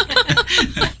 Yes.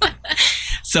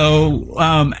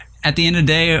 So at the end of the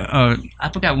day, I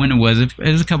forgot when it was. It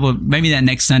was maybe that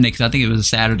next Sunday, because I think it was a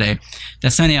Saturday.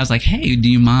 That Sunday, I was like, hey, do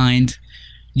you mind?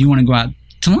 You want to go out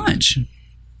to lunch?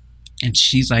 And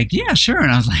she's like, yeah, sure.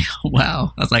 And I was like, oh,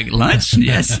 wow. I was like, lunch?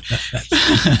 Yes.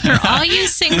 For all you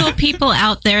single people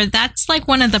out there, that's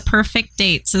one of the perfect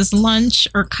dates is lunch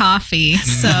or coffee.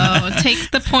 So take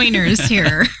the pointers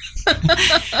here.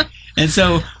 And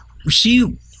so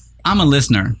I'm a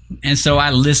listener. And so I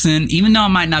listen. Even though I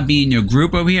might not be in your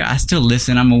group over here, I still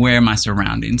listen. I'm aware of my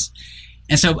surroundings.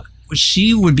 And so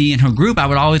she would be in her group. I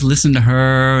would always listen to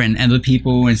her and other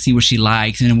people and see what she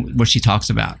likes and what she talks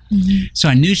about. Mm-hmm. So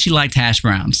I knew she liked hash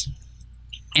browns.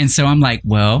 And so I'm like,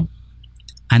 well,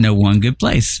 I know one good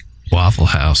place. Waffle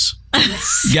House.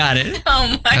 Got it.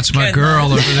 Oh That's my girl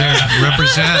over there.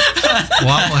 Represent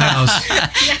Waffle House.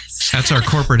 Yes. That's our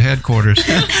corporate headquarters.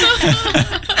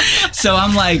 So I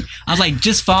was like,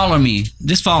 just follow me.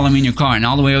 Just follow me in your car. And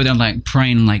all the way over there, I'm like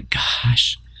praying. I'm like,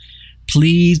 gosh,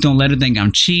 please don't let her think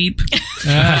I'm cheap.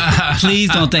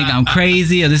 Please don't think I'm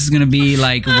crazy, or this is going to be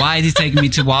why is he taking me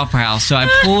to Waffle House? So I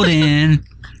pulled in,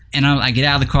 and I get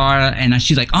out of the car, and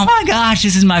she's like, oh my gosh,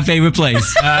 this is my favorite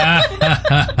place. And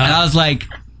I was like,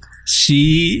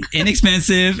 she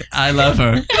inexpensive. I love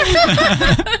her.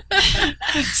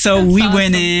 So we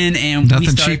went in, and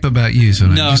nothing cheap about you. So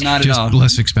no, not at all. Just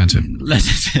less expensive. Less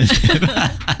expensive.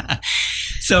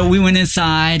 So we went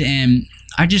inside, and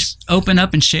I just opened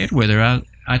up and shared with her.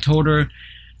 I told her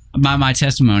about my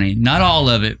testimony. Not all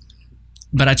of it,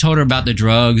 but I told her about the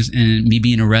drugs and me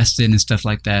being arrested and stuff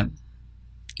like that.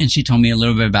 And she told me a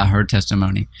little bit about her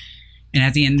testimony. And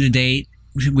at the end of the day,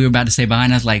 we were about to say bye,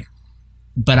 and I was like,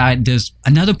 but there's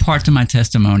another part to my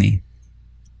testimony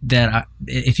that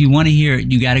if you want to hear it,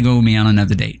 you got to go with me on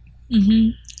another date.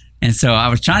 Mm-hmm. And so I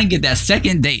was trying to get that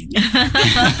second date.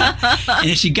 And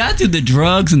if she got through the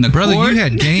drugs and the Brother, court, you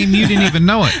had game. You didn't even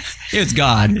know it. it was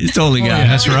God. It's totally God. Yeah,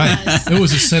 that's right. It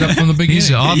was a setup from the beginning. He's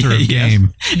the author of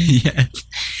game. Yes.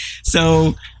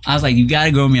 So I was like, you got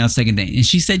to go with me on second date. And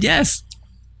she said yes.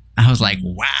 I was like,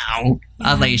 wow.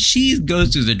 I was like, if she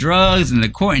goes through the drugs and the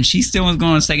court and she still wants to go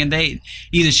on a second date,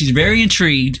 either she's very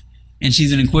intrigued and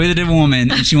she's an inquisitive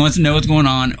woman and she wants to know what's going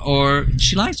on, or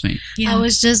she likes me. I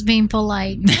was just being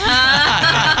polite.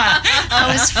 I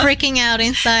was freaking out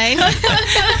inside.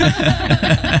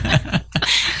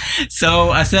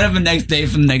 So I set up a next date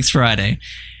for the next Friday.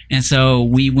 And so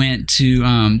we went to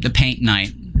the paint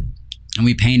night. And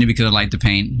we painted because I like to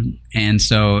paint. And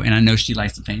I know she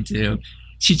likes to paint too.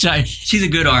 She's a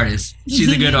good artist.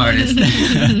 She's a good artist.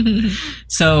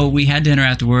 So we had dinner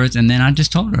afterwards, and then I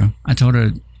just told her. I told her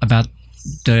about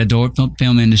the adult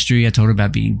film industry. I told her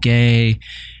about being gay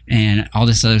and all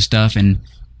this other stuff, and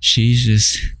she's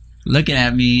just looking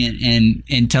at me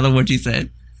and tell her what she said.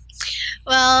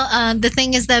 Well, the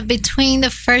thing is that between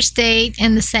the first date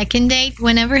and the second date,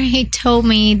 whenever he told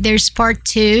me there's part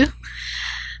 2,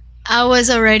 I was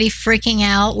already freaking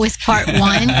out with part 1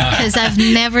 because I've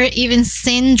never even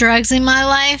seen drugs in my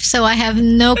life. So I have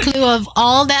no clue of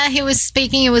all that he was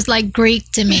speaking. It was like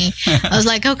Greek to me. I was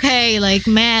like, okay, like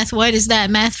math. What is that?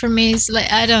 Math for me is like,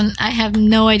 I have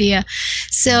no idea.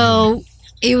 So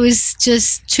it was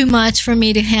just too much for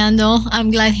me to handle.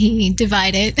 I'm glad he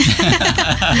divided.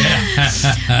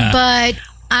 But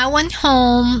I went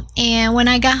home, and when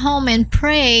I got home and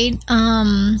prayed,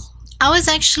 I was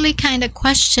actually kind of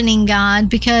questioning God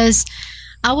because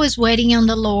I was waiting on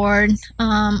the Lord.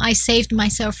 I saved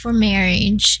myself for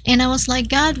marriage. And I was like,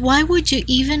 God, why would you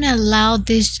even allow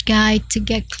this guy to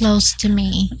get close to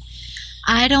me?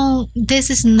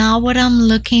 This is not what I'm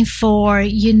looking for.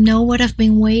 You know what I've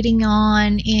been waiting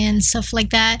on and stuff like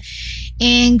that.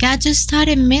 And God just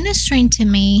started ministering to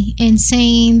me and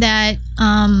saying that,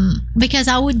 because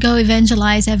I would go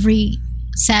evangelize every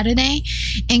Saturday,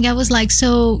 and God was like,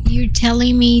 so you're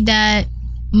telling me that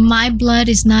my blood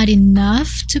is not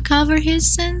enough to cover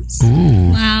his sins?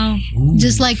 Ooh. Wow.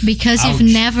 Just like, because Ouch.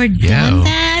 you've never done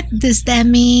that, does that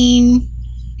mean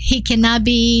he cannot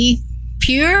be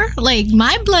pure? Like,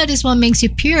 my blood is what makes you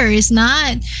pure. It's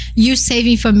not you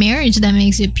saving for marriage that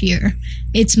makes you pure.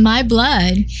 It's my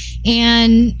blood.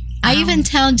 And I even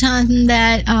tell Jonathan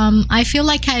that I feel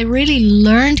like I really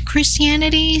learned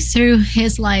Christianity through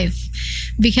his life,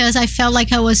 because I felt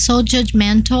like I was so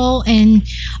judgmental and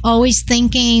always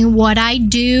thinking what I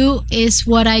do is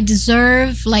what I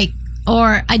deserve,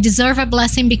 or I deserve a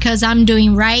blessing because I'm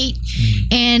doing right.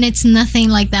 And it's nothing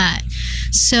like that.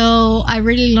 So I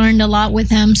really learned a lot with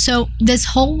him. So this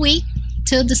whole week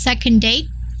till the second date,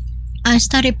 I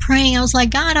started praying. I was like,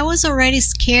 God, I was already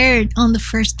scared on the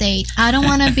first date. I don't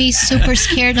want to be super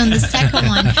scared on the second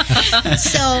one.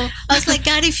 So I was like,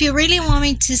 God, if you really want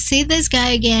me to see this guy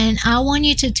again, I want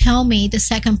you to tell me the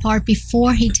second part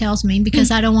before he tells me,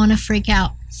 because I don't want to freak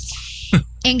out.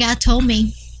 And God told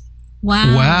me.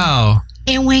 Wow.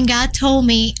 And when God told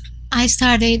me, I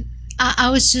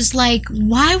was just like,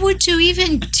 why would you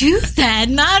even do that?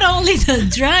 Not only the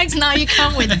drugs, now you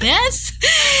come with this?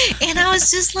 And I was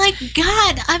just like,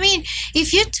 God, I mean,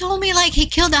 if you told me like he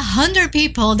killed 100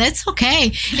 people, that's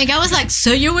okay. And God was like,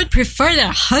 so you would prefer that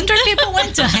 100 people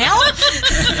went to hell?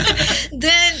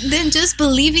 Then just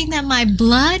believing that my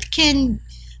blood can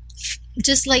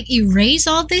just like erase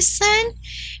all this sin.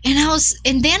 And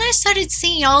then I started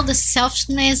seeing all the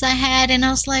selfishness I had, and I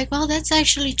was like, well, that's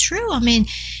actually true. I mean,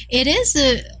 it is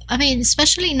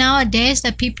especially nowadays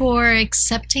that people are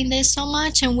accepting this so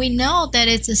much, and we know that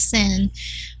it's a sin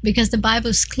because the Bible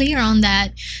is clear on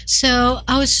that. So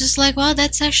I was just like, well,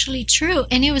 that's actually true.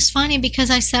 And it was funny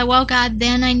because I said, well, God,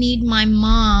 then I need my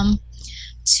mom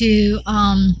to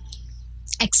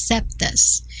accept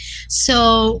this.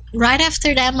 So right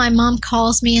after that, my mom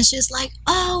calls me and she's like,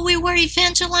 oh, we were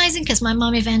evangelizing, because my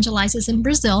mom evangelizes in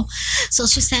Brazil. So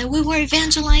she said, we were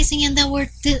evangelizing, and there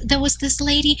was this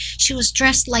lady. She was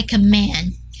dressed like a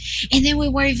man. And then we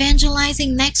were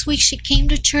evangelizing. Next week, she came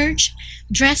to church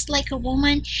dressed like a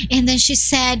woman. And then she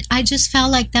said, I just felt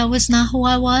like that was not who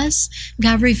I was.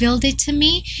 God revealed it to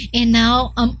me. And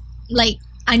now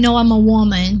I know I'm a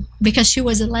woman, because she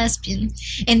was a lesbian.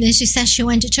 And then she said she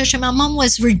went to church, and my mom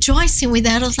was rejoicing with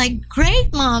that. I was like,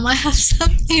 great, Mom, I have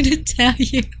something to tell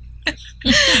you.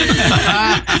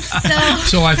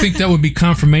 So I think that would be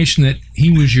confirmation that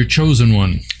he was your chosen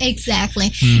one.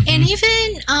 Exactly. Mm-hmm. And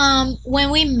even when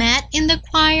we met in the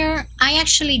choir, I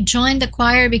actually joined the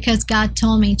choir because God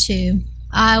told me to.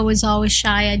 I was always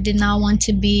shy. I did not want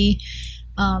to be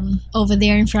over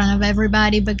there in front of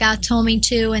everybody, but God told me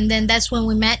to, and then that's when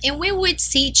we met, and we would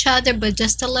see each other, but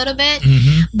just a little bit.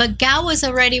 But God was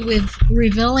already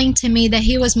revealing to me that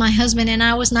he was my husband, and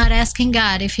I was not asking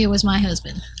God if he was my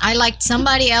husband. I liked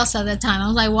somebody else at the time. I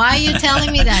was like, why are you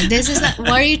telling me that? This is not,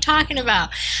 what are you talking about?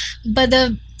 But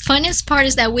the funniest part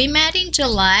is that we met in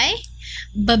July,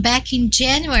 but back in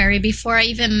January, before I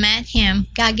even met him,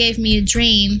 God gave me a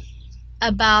dream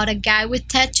about a guy with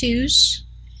tattoos.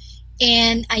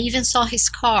 And I even saw his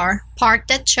car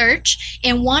parked at church.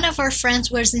 And one of our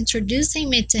friends was introducing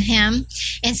me to him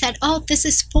and said, oh, this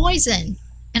is Poison.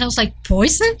 And I was like,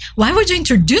 Poison? Why would you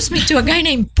introduce me to a guy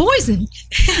named Poison?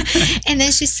 And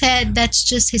then she said, that's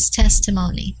just his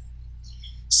testimony.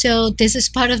 So this is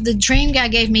part of the dream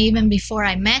God gave me even before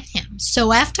I met him.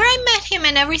 So after I met him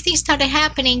and everything started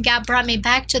happening, God brought me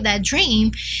back to that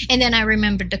dream. And then I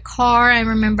remembered the car. I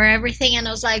remember everything. And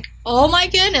I was like, oh my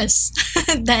goodness,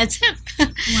 that's him.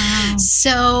 Wow.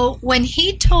 So when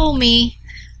he told me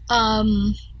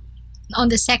on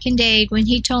the second date, when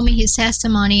he told me his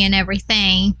testimony and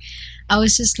everything, I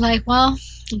was just like, well,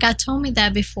 God told me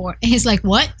that before. And he's like,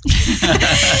 what?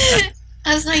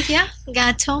 I was like, yeah,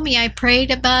 God told me. I prayed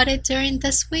about it during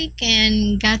this week,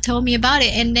 and God told me about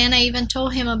it. And then I even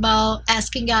told him about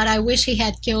asking God, I wish he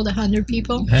had killed 100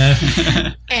 people.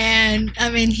 And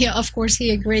I mean, of course, he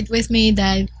agreed with me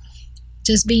that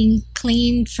just being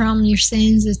clean from your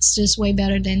sins, it's just way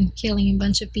better than killing a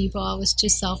bunch of people. I was too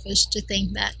selfish to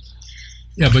think that.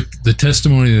 Yeah, but the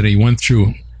testimony that he went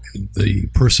through, the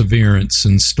perseverance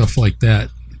and stuff like that,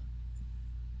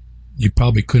 you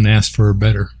probably couldn't ask for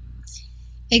better.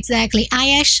 Exactly.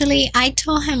 I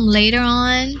told him later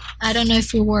on, I don't know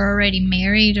if we were already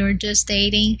married or just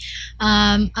dating.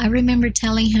 I remember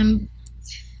telling him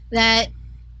that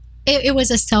it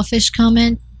was a selfish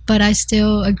comment, but I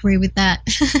still agree with that.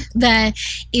 That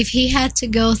if he had to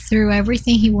go through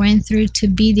everything he went through to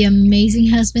be the amazing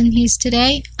husband he is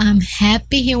today, I'm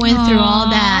happy he went through all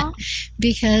that.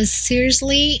 Because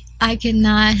seriously, I could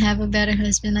not have a better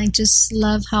husband. I just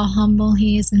love how humble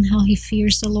he is and how he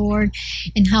fears the Lord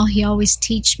and how he always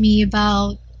teach me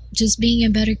about just being a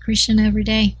better Christian every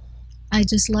day. I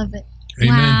just love it.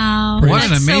 Amen. Wow. What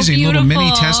an amazing little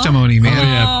mini testimony, man. Oh,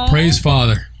 yeah. Praise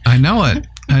Father. I know it.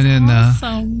 And then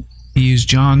Awesome. he used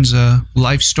John's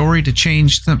life story to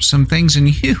change some things in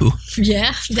you.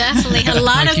 Yeah, definitely. A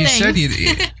lot Like of you things.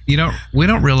 said, we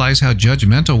don't realize how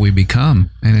judgmental we become,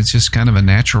 and it's just kind of a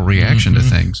natural reaction to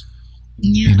things.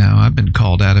 Yeah. You know, I've been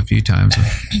called out a few times.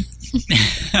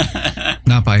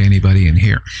 Not by anybody in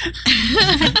here.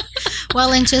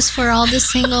 Well, and just for all the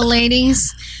single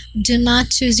ladies, do not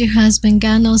choose your husband.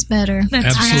 God knows better.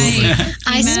 That's Absolutely.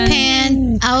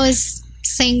 right. I was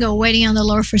single, waiting on the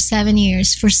Lord for 7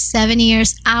 years. For 7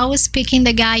 years, I was picking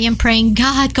the guy and praying,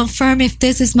 God, confirm if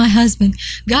this is my husband.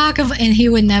 God, and he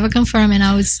would never confirm, and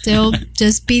I would still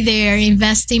just be there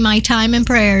investing my time and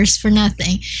prayers for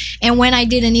nothing. And when I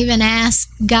didn't even ask,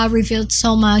 God revealed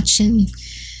so much. And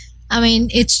I mean,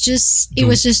 it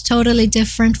was just totally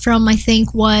different from, I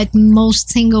think, what most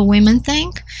single women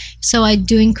think. So I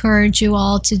do encourage you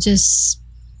all to just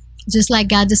let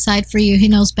God decide for you. He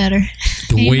knows better.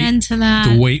 Amen to that.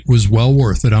 The wait was well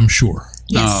worth it, I'm sure.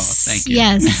 Yes. Oh, thank you.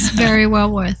 Yes, very well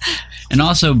worth. And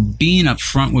also being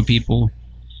upfront with people.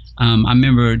 I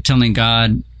remember telling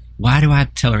God, why do I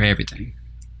have to tell her everything?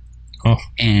 Oh.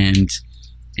 And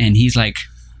he's like,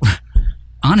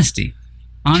 honesty.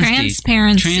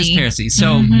 Transparency.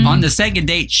 So on the second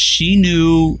date, she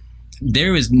knew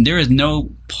there is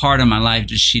no part of my life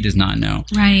that she does not know.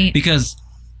 Right. Because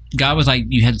God was like,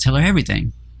 you had to tell her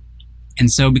everything. And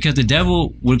so because the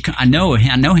devil I know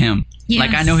him. Yes.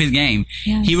 Like I know his game.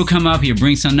 Yes. He would come up, he'd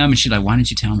bring something up, and she's like, why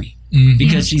didn't you tell me?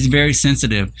 Because she's very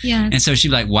sensitive. Yes. And so she'd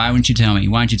be like, why wouldn't you tell me?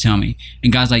 Why don't you tell me?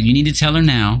 And God's like, you need to tell her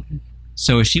now.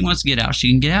 So if she wants to get out, she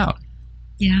can get out.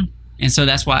 Yeah. And so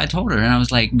that's why I told her. And I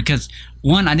was like, because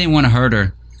one, I didn't want to hurt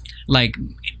her. Like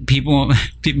people,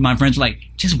 my friends were like,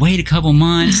 just wait a couple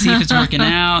months, see if it's working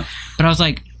out. But I was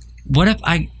like, what if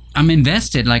I'm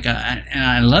invested? Like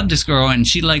I love this girl and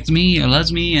she likes me or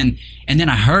loves me. And then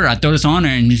I hurt her, I throw this on her,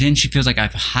 and then she feels like I'm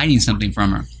hiding something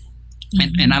from her.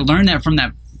 And I learned that from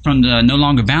the No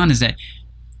Longer Bound, is that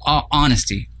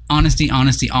honesty,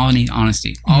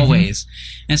 always.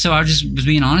 And so I just was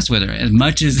being honest with her, as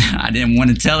much as I didn't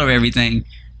want to tell her everything,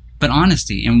 but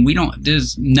honesty. And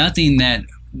there's nothing that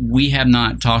we have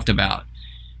not talked about.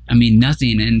 I mean,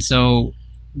 nothing. And so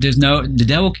the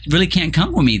devil really can't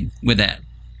come with me with that.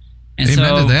 And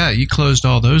Amen to that. You closed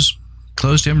all those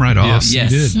closed him right off. Yes,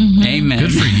 Yes. you did. Mm-hmm. Amen.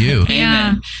 Good for you. Yeah,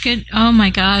 Amen. good. Oh my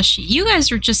gosh, you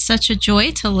guys are just such a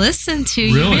joy to listen to.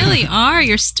 You Really? really are.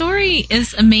 Your story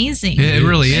is amazing. It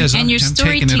really is. And your I'm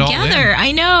story taking it all in. together.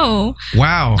 I know.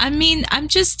 Wow. I mean, I'm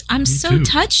so too.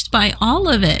 touched by all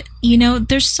of it. You know,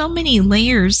 there's so many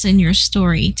layers in your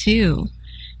story too.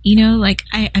 You know, like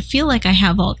I feel like I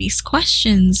have all these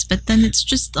questions, but then it's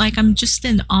just like I'm just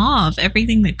in awe of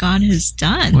everything that God has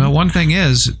done. Well, one thing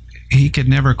is, he could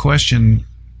never question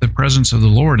the presence of the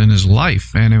Lord in his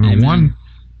life. And in Amen. one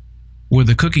with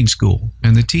the cooking school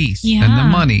and the teeth and the Yeah.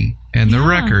 money and the Yeah.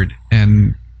 record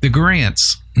and the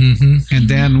grants. Mm-hmm. And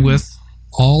then with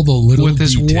All the little with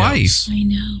his details. wife, I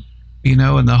know. you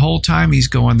know, and the whole time he's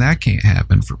going, that can't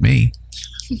happen for me,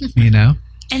 you know?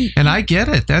 And I get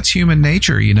it. That's human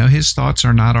nature. You know, his thoughts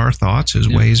are not our thoughts. His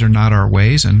ways are not our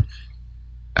ways. And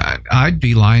I'd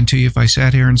be lying to you if I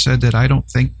sat here and said that I don't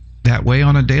think that way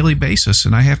on a daily basis.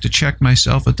 And I have to check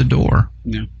myself at the door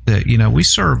Yeah. that, you know, we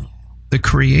serve the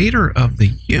creator of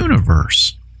the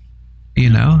universe, you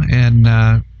know, and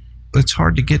it's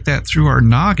hard to get that through our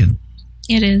noggin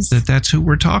It is. that that's who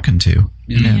we're talking to.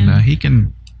 Yeah. And he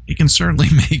can certainly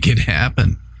make it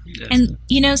happen. And,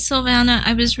 you know, Silvana,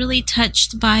 I was really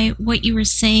touched by what you were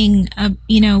saying,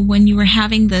 you know, when you were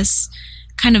having this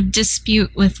kind of dispute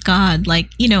with God,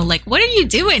 like, you know, like, what are you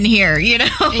doing here? You know,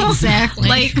 Exactly.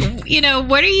 like, you know,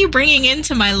 what are you bringing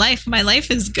into my life? My life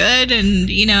is good. And,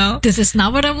 you know, This is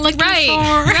not what I'm looking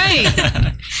for.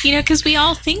 right. You know, because we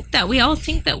all think that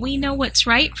we know what's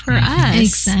right for us.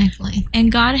 Exactly.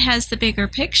 And God has the bigger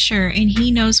picture and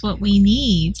he knows what we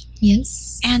need.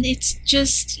 Yes. And it's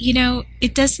just, you know,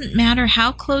 it doesn't matter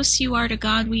how close you are to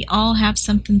God, we all have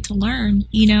something to learn,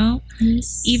 you know?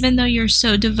 Yes. Even though you're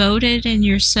so devoted and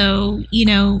you're so, you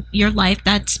know, your life,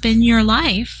 that's been your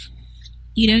life,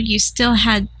 you know, you still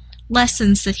had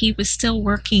lessons that he was still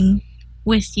working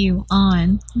with you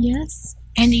on. Yes.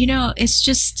 And, you know,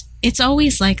 it's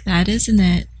always like that, isn't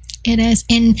it? It is.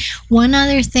 And one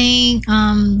other thing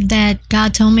that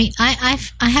God told me, I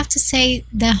have to say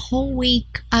that whole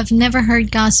week I've never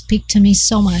heard God speak to me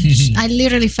so much. I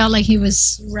literally felt like he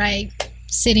was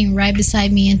sitting right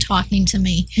beside me and talking to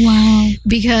me. Wow.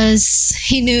 Because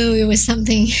he knew it was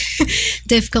something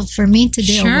difficult for me to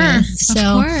deal with.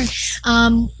 So of course.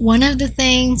 one of the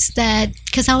things that,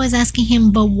 because I was asking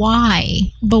him, but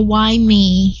why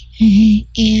me?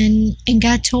 And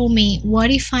God told me, what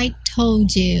if I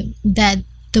told you that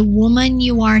the woman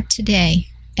you are today,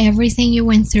 everything you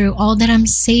went through, all that I'm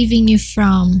saving you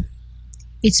from,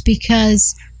 it's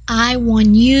because I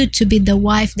want you to be the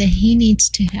wife that he needs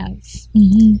to have.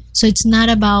 So it's not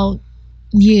about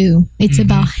you, it's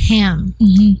about him.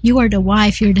 You are the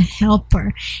wife, you're the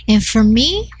helper. And for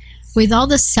me, with all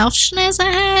the selfishness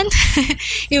I had,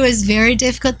 it was very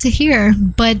difficult to hear,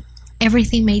 but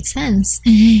everything made sense.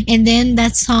 And then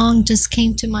that song just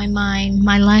came to my mind.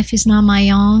 My life is not my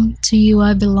own. To you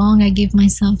I belong. I give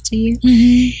myself to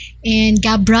you. And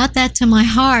God brought that to my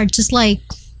heart, just like,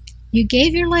 you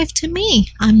gave your life to me.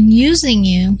 I'm using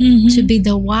you to be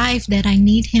the wife that I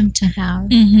need him to have.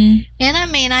 And I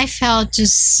mean, I felt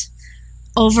just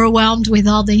overwhelmed with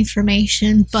all the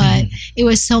information, but it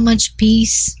was so much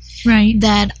peace, Right.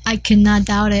 that I could not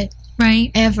doubt it Right.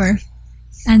 ever.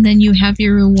 And then you have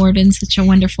your reward in such a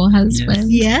wonderful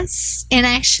husband. Yes. And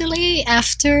actually,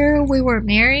 after we were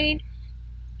married,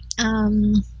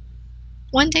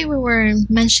 one day we were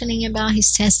mentioning about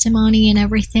his testimony and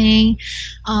everything.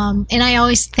 And I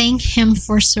always thank him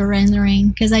for surrendering,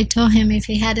 because I told him if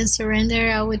he hadn't surrendered,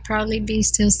 I would probably be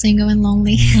still single and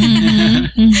lonely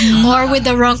or with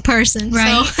the wrong person.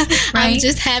 Right, So I'm right.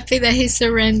 just happy that he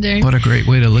surrendered. What a great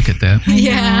way to look at that.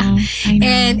 Yeah. I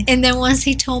know. And then once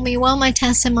he told me, well, my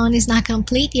testimony is not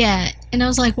complete yet. And I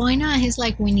was like, why not? He's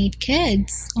like, we need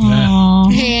kids. Aw.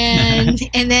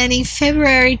 And then in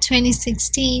February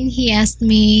 2016, he asked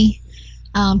me,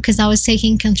 because I was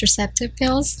taking contraceptive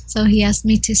pills, so he asked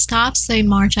me to stop. So in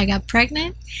March, I got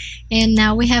pregnant, and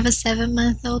now we have a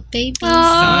 7-month-old baby. Oh,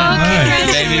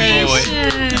 Nice.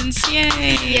 congratulations!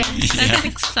 Yay! Yes. That's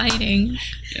exciting.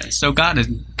 Yeah, so God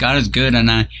is good, and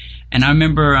I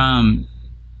remember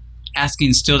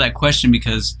asking still that question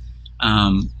because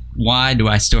why do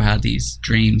I still have these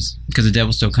dreams? Because the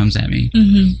devil still comes at me.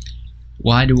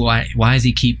 Why does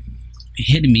he keep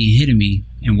hitting me,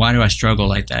 and why do I struggle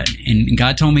like that? And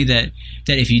God told me that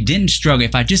if you didn't struggle,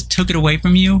 if I just took it away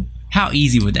from you, how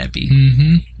easy would that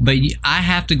be? But I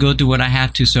have to go through what I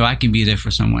have to so I can be there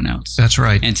for someone else. That's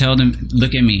right. And tell them,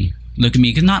 look at me,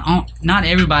 because not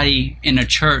everybody in a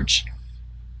church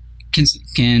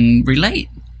can relate.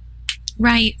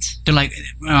 Right. They're like,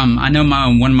 I know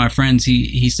one of my friends,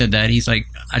 he said that. He's like,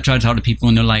 I try to talk to people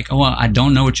and they're like, oh, well, I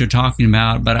don't know what you're talking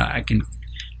about, but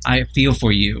I feel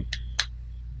for you.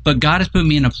 But God has put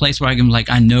me in a place where I can like,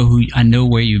 I know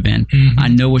where you've been. Mhm. I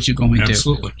know what you're going through.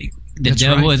 Absolutely. The That's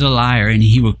devil right. is a liar and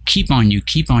he will keep on you,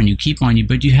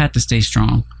 but you have to stay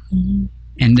strong. Mhm.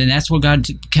 And then that's what God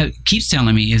keeps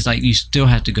telling me is like, you still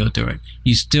have to go through it.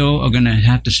 You still are going to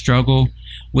have to struggle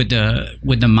with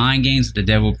the mind games that the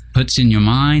devil puts in your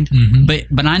mind. Mhm.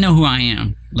 But I know who I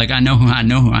am. Like I know who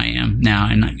I am now,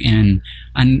 and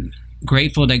I'm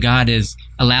grateful that God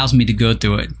allows me to go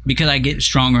through it because I get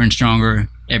stronger and stronger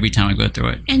every time I go through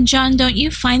it. And John, don't you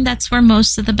find that's where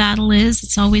most of the battle is?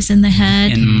 It's always in the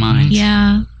head. In my mind.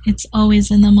 Yeah, it's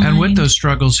always in the mind. And with those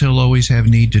struggles, he'll always have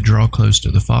need to draw close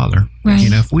to the Father. Right. You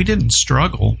know, if we didn't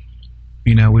struggle,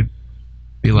 we'd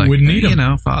be like, Wouldn't need hey,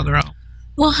 him. Father, I'll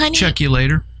well, honey, check you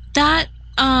later. that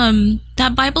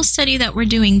Bible study that we're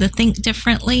doing, the Think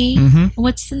Differently. Mm-hmm.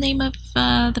 What's the name of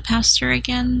the pastor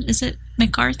again? Is it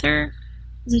MacArthur?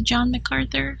 Is it John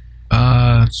MacArthur?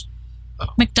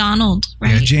 McDonald,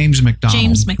 right? Yeah, James McDonald.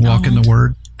 James McDonald. Walk in the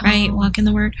Word. Right, walk in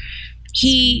the Word.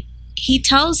 He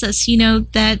tells us,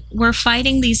 that we're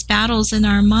fighting these battles in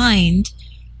our mind,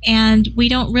 and we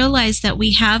don't realize that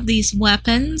we have these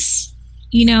weapons,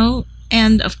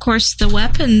 and of course the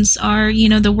weapons are,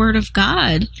 the Word of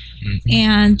God,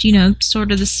 and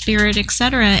sort of the Spirit,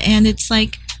 etc. And it's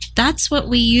like that's what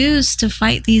we use to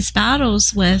fight these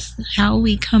battles with, how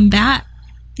we combat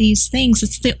these things.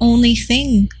 It's the only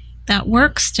thing that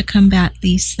works to combat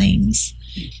these things.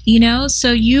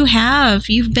 So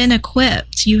you've been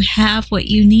equipped, you have what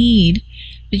you need,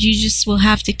 but you just will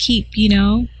have to keep,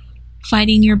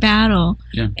 fighting your battle.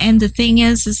 Yeah. And the thing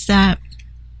is that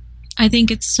I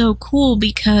think it's so cool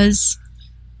because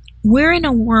we're in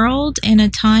a world and a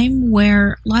time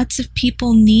where lots of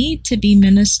people need to be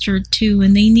ministered to,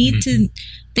 and they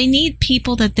need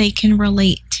people that they can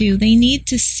relate to. They need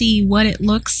to see what it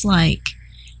looks like,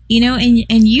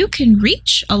 and you can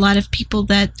reach a lot of people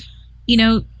that,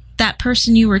 that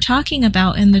person you were talking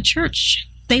about in the church,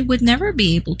 they would never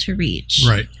be able to reach.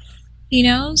 Right.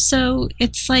 So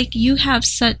it's like you have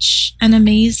such an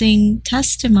amazing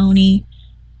testimony.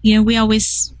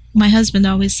 My husband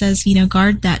always says,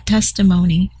 guard that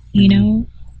testimony,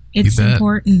 it's bet.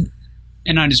 important.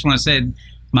 And I just want to say,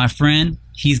 my friend,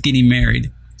 he's getting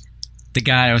married. The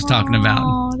guy I was talking about.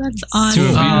 Oh, that's To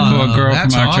awesome. a girl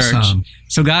that's from our awesome. church.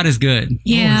 So God is good.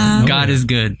 Yeah. God is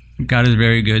good. God is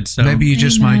very good. So Maybe you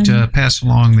just Amen. might pass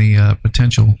along the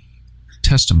potential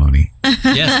testimony.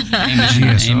 yes, amen.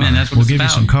 GSR. Amen. That's what we'll it's give about.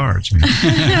 you some cards,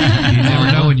 man. You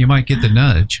never know when you might get the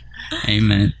nudge.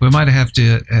 Amen. We might have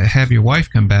to have your wife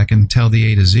come back and tell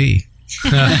the A to Z.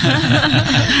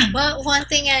 Well, one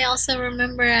thing I also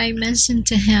remember I mentioned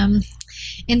to him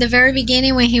in the very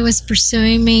beginning when he was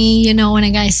pursuing me, when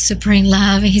a guy's super in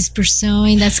love and he's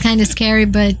pursuing, that's kind of scary,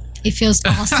 but it feels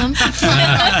awesome.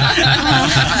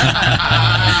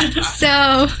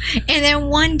 And then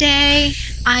one day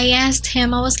I asked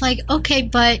him, I was like, okay,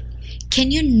 but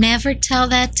can you never tell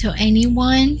that to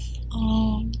anyone?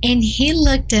 Oh. And he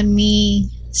looked at me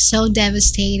so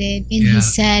devastated and Yeah. he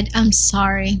said, I'm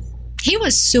sorry. He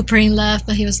was super in love,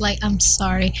 but he was like, I'm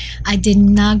sorry. I did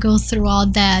not go through all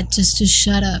that just to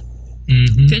shut up.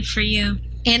 Mhm. Good for you.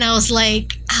 And I was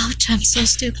like, ouch, I'm so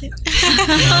stupid. We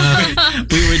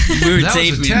were That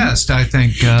taping. was a test, I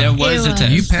think. That was a It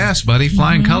test. You passed, buddy.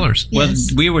 Flying colors. Well,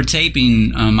 Yes. we were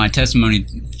taping my testimony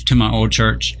to my old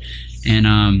church,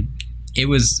 and it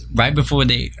was right before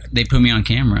they put me on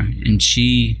camera, and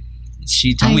she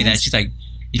told me that. She's like,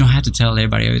 you don't have to tell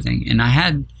everybody everything. And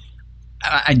I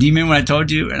do you remember what I told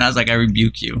you? And I was like, I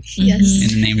rebuke you Yes.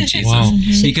 in the name of Jesus. Wow.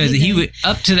 Because he was,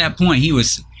 up to that point, he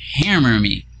was hammering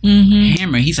me. Mm-hmm.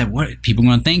 Hammering. He's like, what? People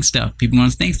going to think stuff. People going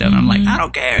to think stuff. And I'm like, I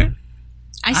don't care.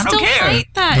 I don't still care. fight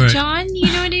that, Right. John. You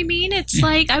know what I mean? It's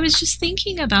like I was just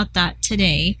thinking about that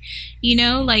today.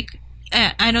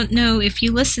 I don't know if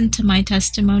you listened to my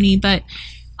testimony, but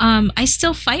I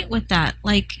still fight with that.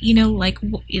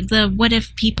 What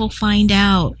if people find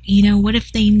out? What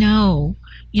if they know?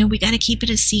 We got to keep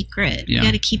it a secret. Yeah. We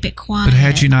got to keep it quiet. But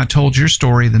had you not told your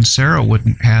story, then Sarah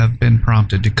wouldn't have been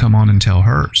prompted to come on and tell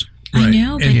hers. I Right.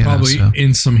 know, but And Yeah, probably so-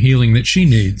 in some healing that she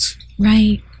needs.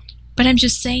 right. But I'm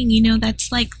just saying,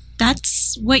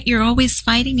 that's what you're always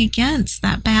fighting against,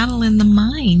 that battle in the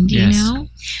mind, Yes. you know?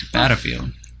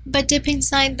 Battlefield. But deep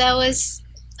inside, that was,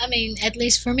 at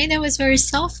least for me, that was very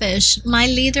selfish. My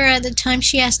leader at the time,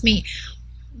 she asked me,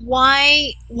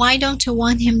 why don't you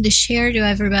want him to share to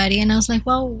everybody? And I was like,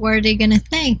 well, what are they going to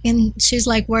think? And she's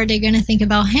like, what are they going to think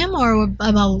about him or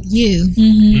about you?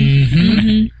 Mm-hmm. Mhm.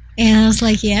 Mm-hmm. And I was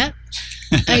like, yep.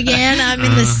 Again, I'm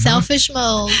in the selfish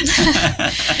mold.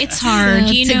 It's hard,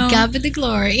 So, you to know. God be the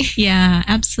glory. Yeah,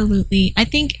 absolutely. I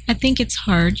think it's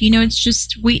hard. You know, it's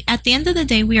just we at the end of the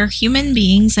day we are human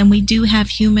beings and we do have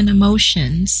human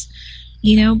emotions.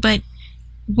 You know, but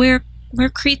we're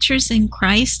creatures in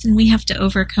Christ and we have to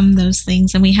overcome those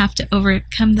things and we have to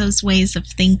overcome those ways of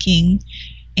thinking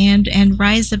and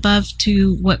rise above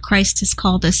to what Christ has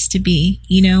called us to be,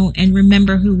 you know, and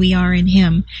remember who we are in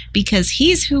him because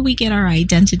he's who we get our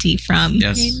identity from.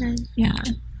 Yes. Amen. Yeah.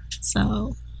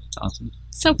 So It's awesome.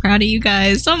 so proud of you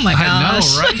guys. Oh my I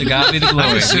gosh. know, right? To God be the glory.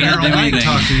 I could sit We here didn't all do night and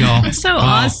anything. talk to y'all. So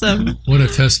Wow. awesome. What a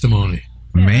testimony.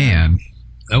 Man,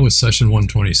 That was session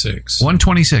 126.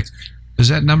 126. Does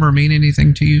that number mean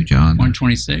anything to you, John?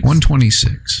 126.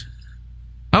 126.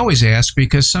 I always ask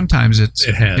because sometimes It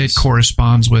has. it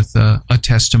corresponds with a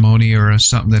testimony or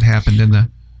something that happened in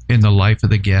the life of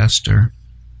the guest, or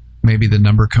maybe the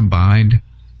number combined.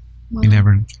 You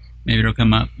never. Maybe it'll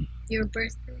come up. Your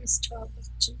birthday is 12th of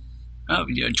June. Oh,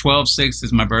 yeah, 12/6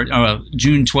 is my birthday. Oh, well,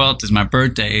 June 12th is my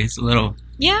birthday. It's a little.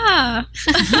 Yeah.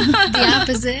 The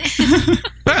opposite.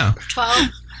 Yeah, 12.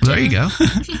 there you go.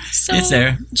 So It's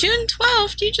there. June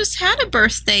 12th, you just had a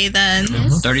birthday then.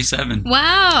 37.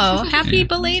 Wow. Happy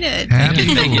belated. Happy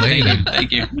Thank you. belated.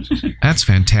 Thank you. That's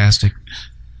fantastic.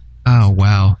 Oh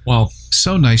wow, Wow.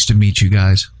 so nice to meet you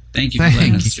guys. Thank you for Thank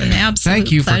letting you. us It's an share. absolute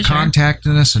Thank you pleasure. for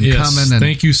contacting us and Yes. coming. And,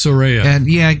 Thank you, Soraya. and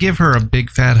yeah, give her a big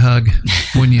fat hug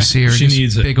when you see her. She Just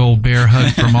needs it. big old bear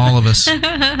hug from all of us.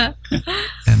 And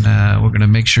we're going to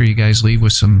make sure you guys leave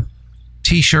with some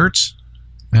T-shirts.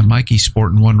 And Mikey's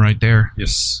sporting one right there.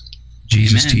 Yes.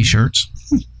 Jesus Amen. T-shirts.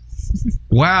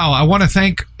 Wow. I want to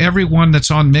thank everyone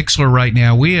that's on Mixler right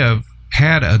now. We have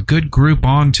had a good group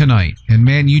on tonight. And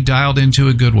man, you dialed into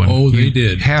a good one. Oh, they You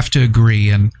did. have to agree.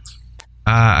 And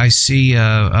I see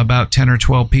about 10 or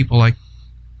 12 people. I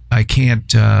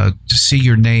can't see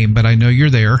your name, but I know you're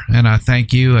there. And I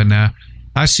thank you. And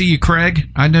I see you, Craig.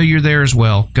 I know you're there as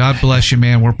well. God bless you,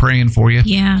 man. We're praying for you.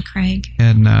 Yeah, Craig.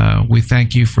 And we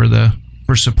thank you for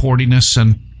supporting us.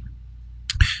 And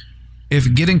if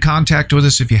get in contact with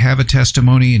us if you have a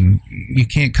testimony and you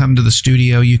can't come to the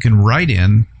studio, you can write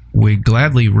in. We'd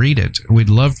gladly read it. We'd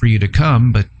love for you to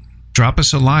come, but drop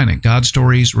us a line at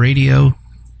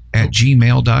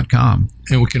godstoriesradio@gmail.com.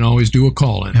 And we can always do a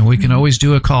call in. And we can always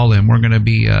do a call in. We're going to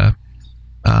be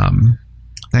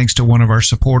thanks to one of our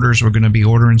supporters, we're going to be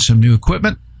ordering some new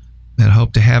equipment. I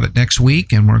hope to have it next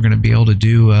week, and we're going to be able to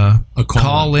do A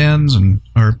call-ins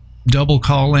or double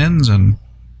call-ins and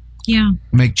Yeah.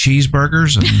 make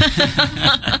cheeseburgers, and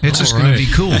it's just going to be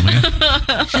cool, man.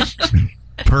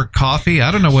 Per coffee, I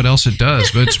don't know what else it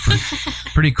does, but it's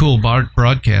pretty cool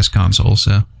broadcast console.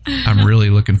 So I'm really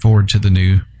looking forward to the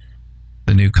new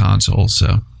console.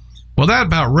 So, well, that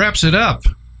about wraps it up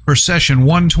for session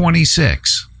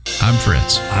 126. I'm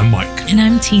Fritz. I'm Mike. And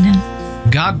I'm Tina.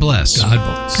 God bless. God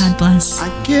bless. God bless. I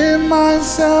give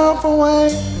myself away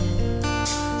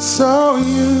so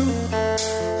you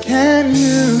can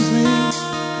use me.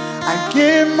 I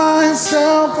give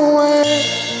myself away.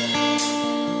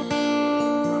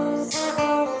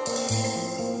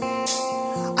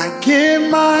 I give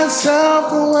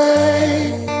myself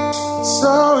away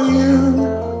so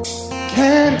you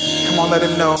can. Come on, let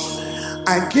him know.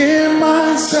 I give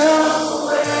myself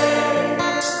away.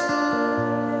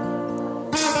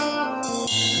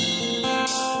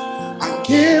 I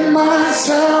give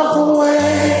myself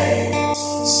away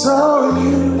so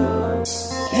you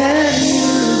can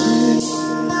use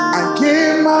me. I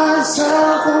give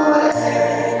myself away.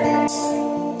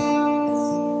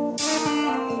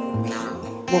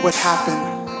 What would happen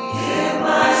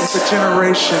if a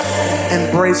generation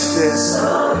embraced this?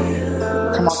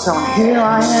 Come on, tell them, here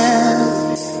I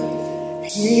am.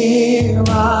 Here I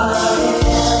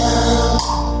am.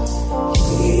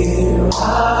 Here I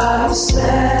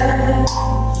stand.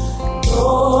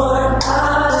 Lord,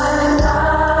 my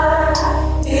life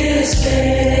is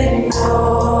in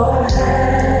your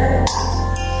hand.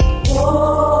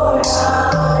 Lord, I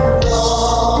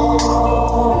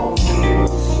long to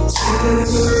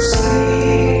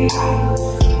see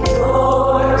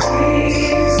your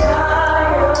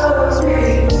desires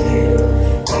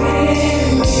revealed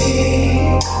in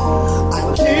me. I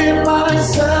give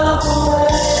myself away.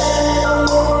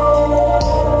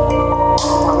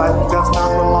 My life does not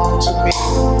belong to me.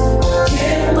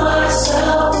 Give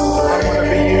myself away. I want to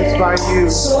be used by you.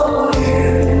 So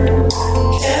you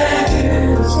can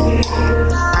use me. I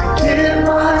give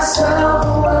myself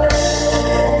away.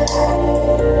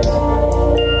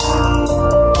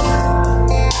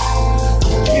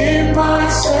 Give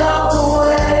myself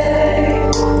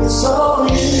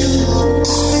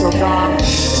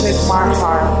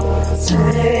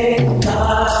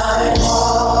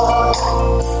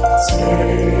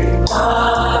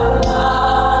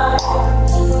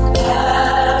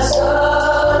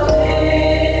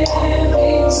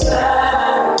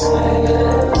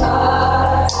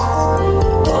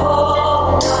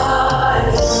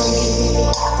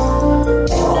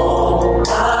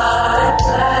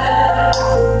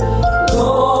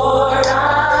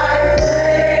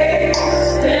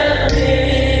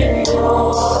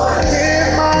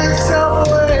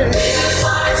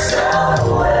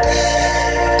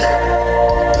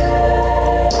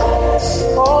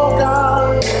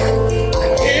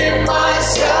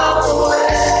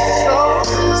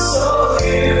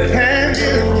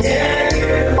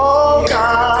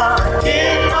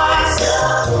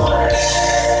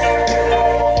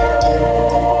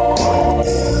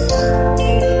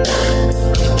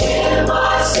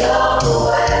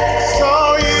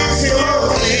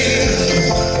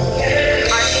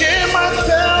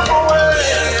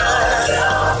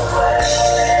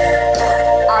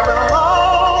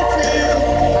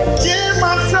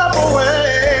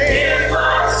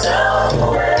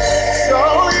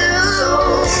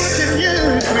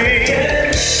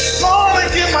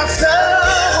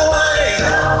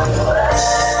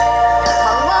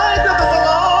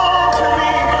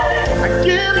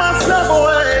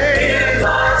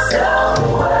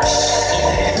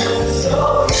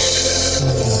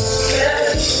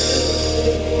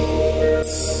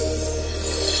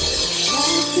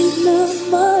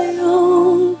not my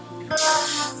own.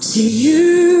 To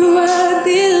you I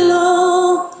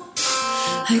belong.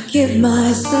 I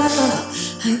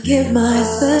give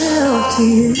myself to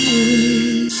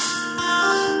you.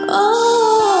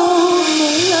 Oh,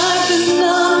 my life is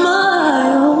not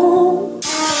my own.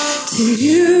 To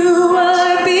you I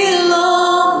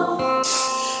belong.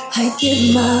 I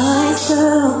give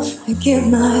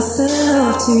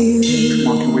myself to you.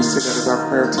 Come on, can we say that as our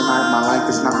prayer tonight? My life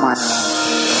is not my own.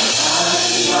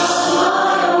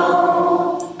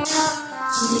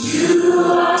 To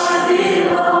you I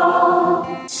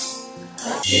belong. I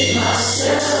give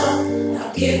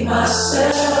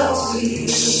myself to you.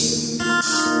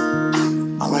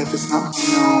 My life is not my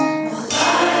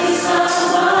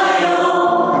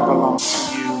own. I belong to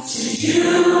you. To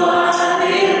you I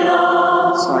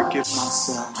belong. So I give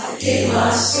myself.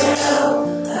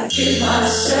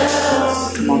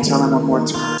 Come on, tell him one more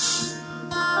time.